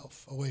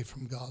yourself away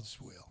from God's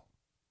will?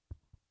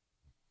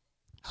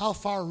 How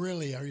far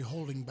really are you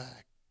holding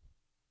back?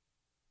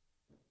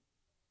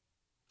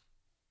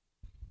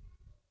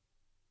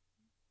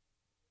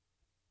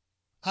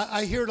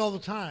 I hear it all the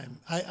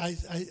time.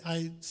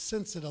 I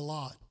sense it a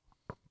lot.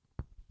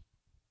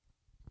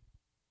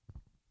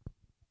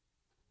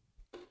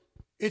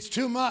 It's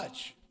too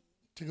much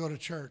to go to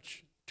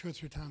church 2 or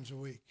 3 times a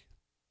week.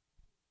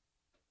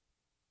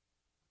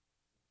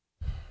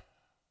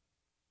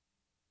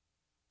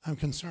 I'm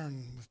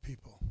concerned with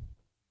people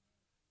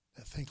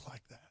that think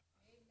like that.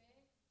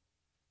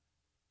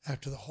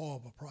 After the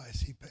horrible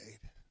price he paid.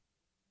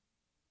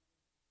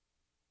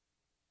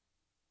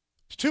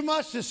 It's too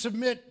much to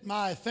submit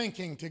my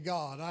thinking to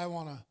God. I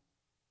want to.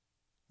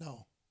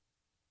 No.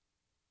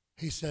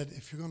 He said,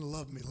 if you're going to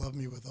love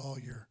me with all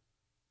your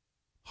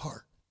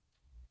heart,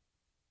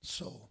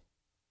 soul,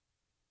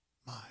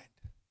 mind,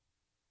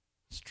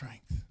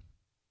 strength.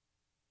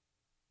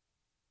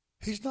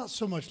 He's not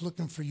so much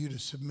looking for you to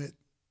submit,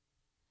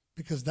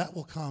 because that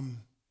will come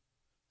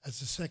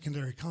as a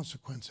secondary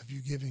consequence of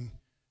you giving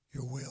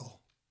your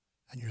will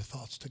and your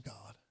thoughts to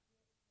God.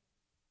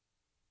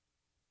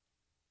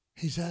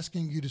 He's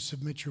asking you to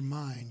submit your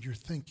mind, your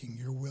thinking,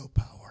 your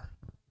willpower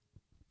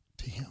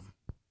to him.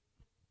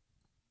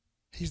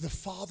 He's the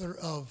Father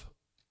of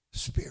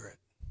spirit.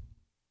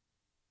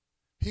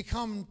 He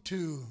come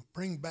to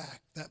bring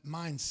back that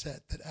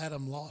mindset that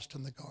Adam lost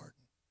in the garden.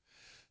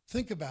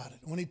 Think about it.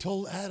 When he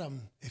told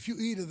Adam, if you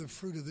eat of the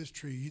fruit of this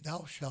tree,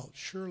 thou shalt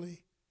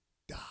surely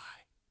die.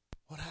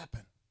 What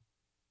happened?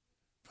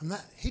 From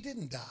that, he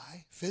didn't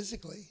die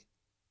physically.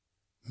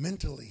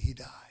 Mentally, he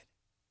died.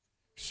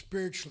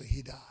 spiritually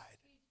he died.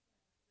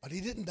 But he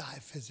didn't die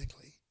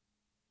physically.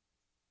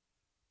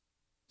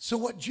 So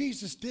what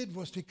Jesus did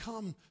was to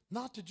come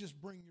not to just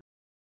bring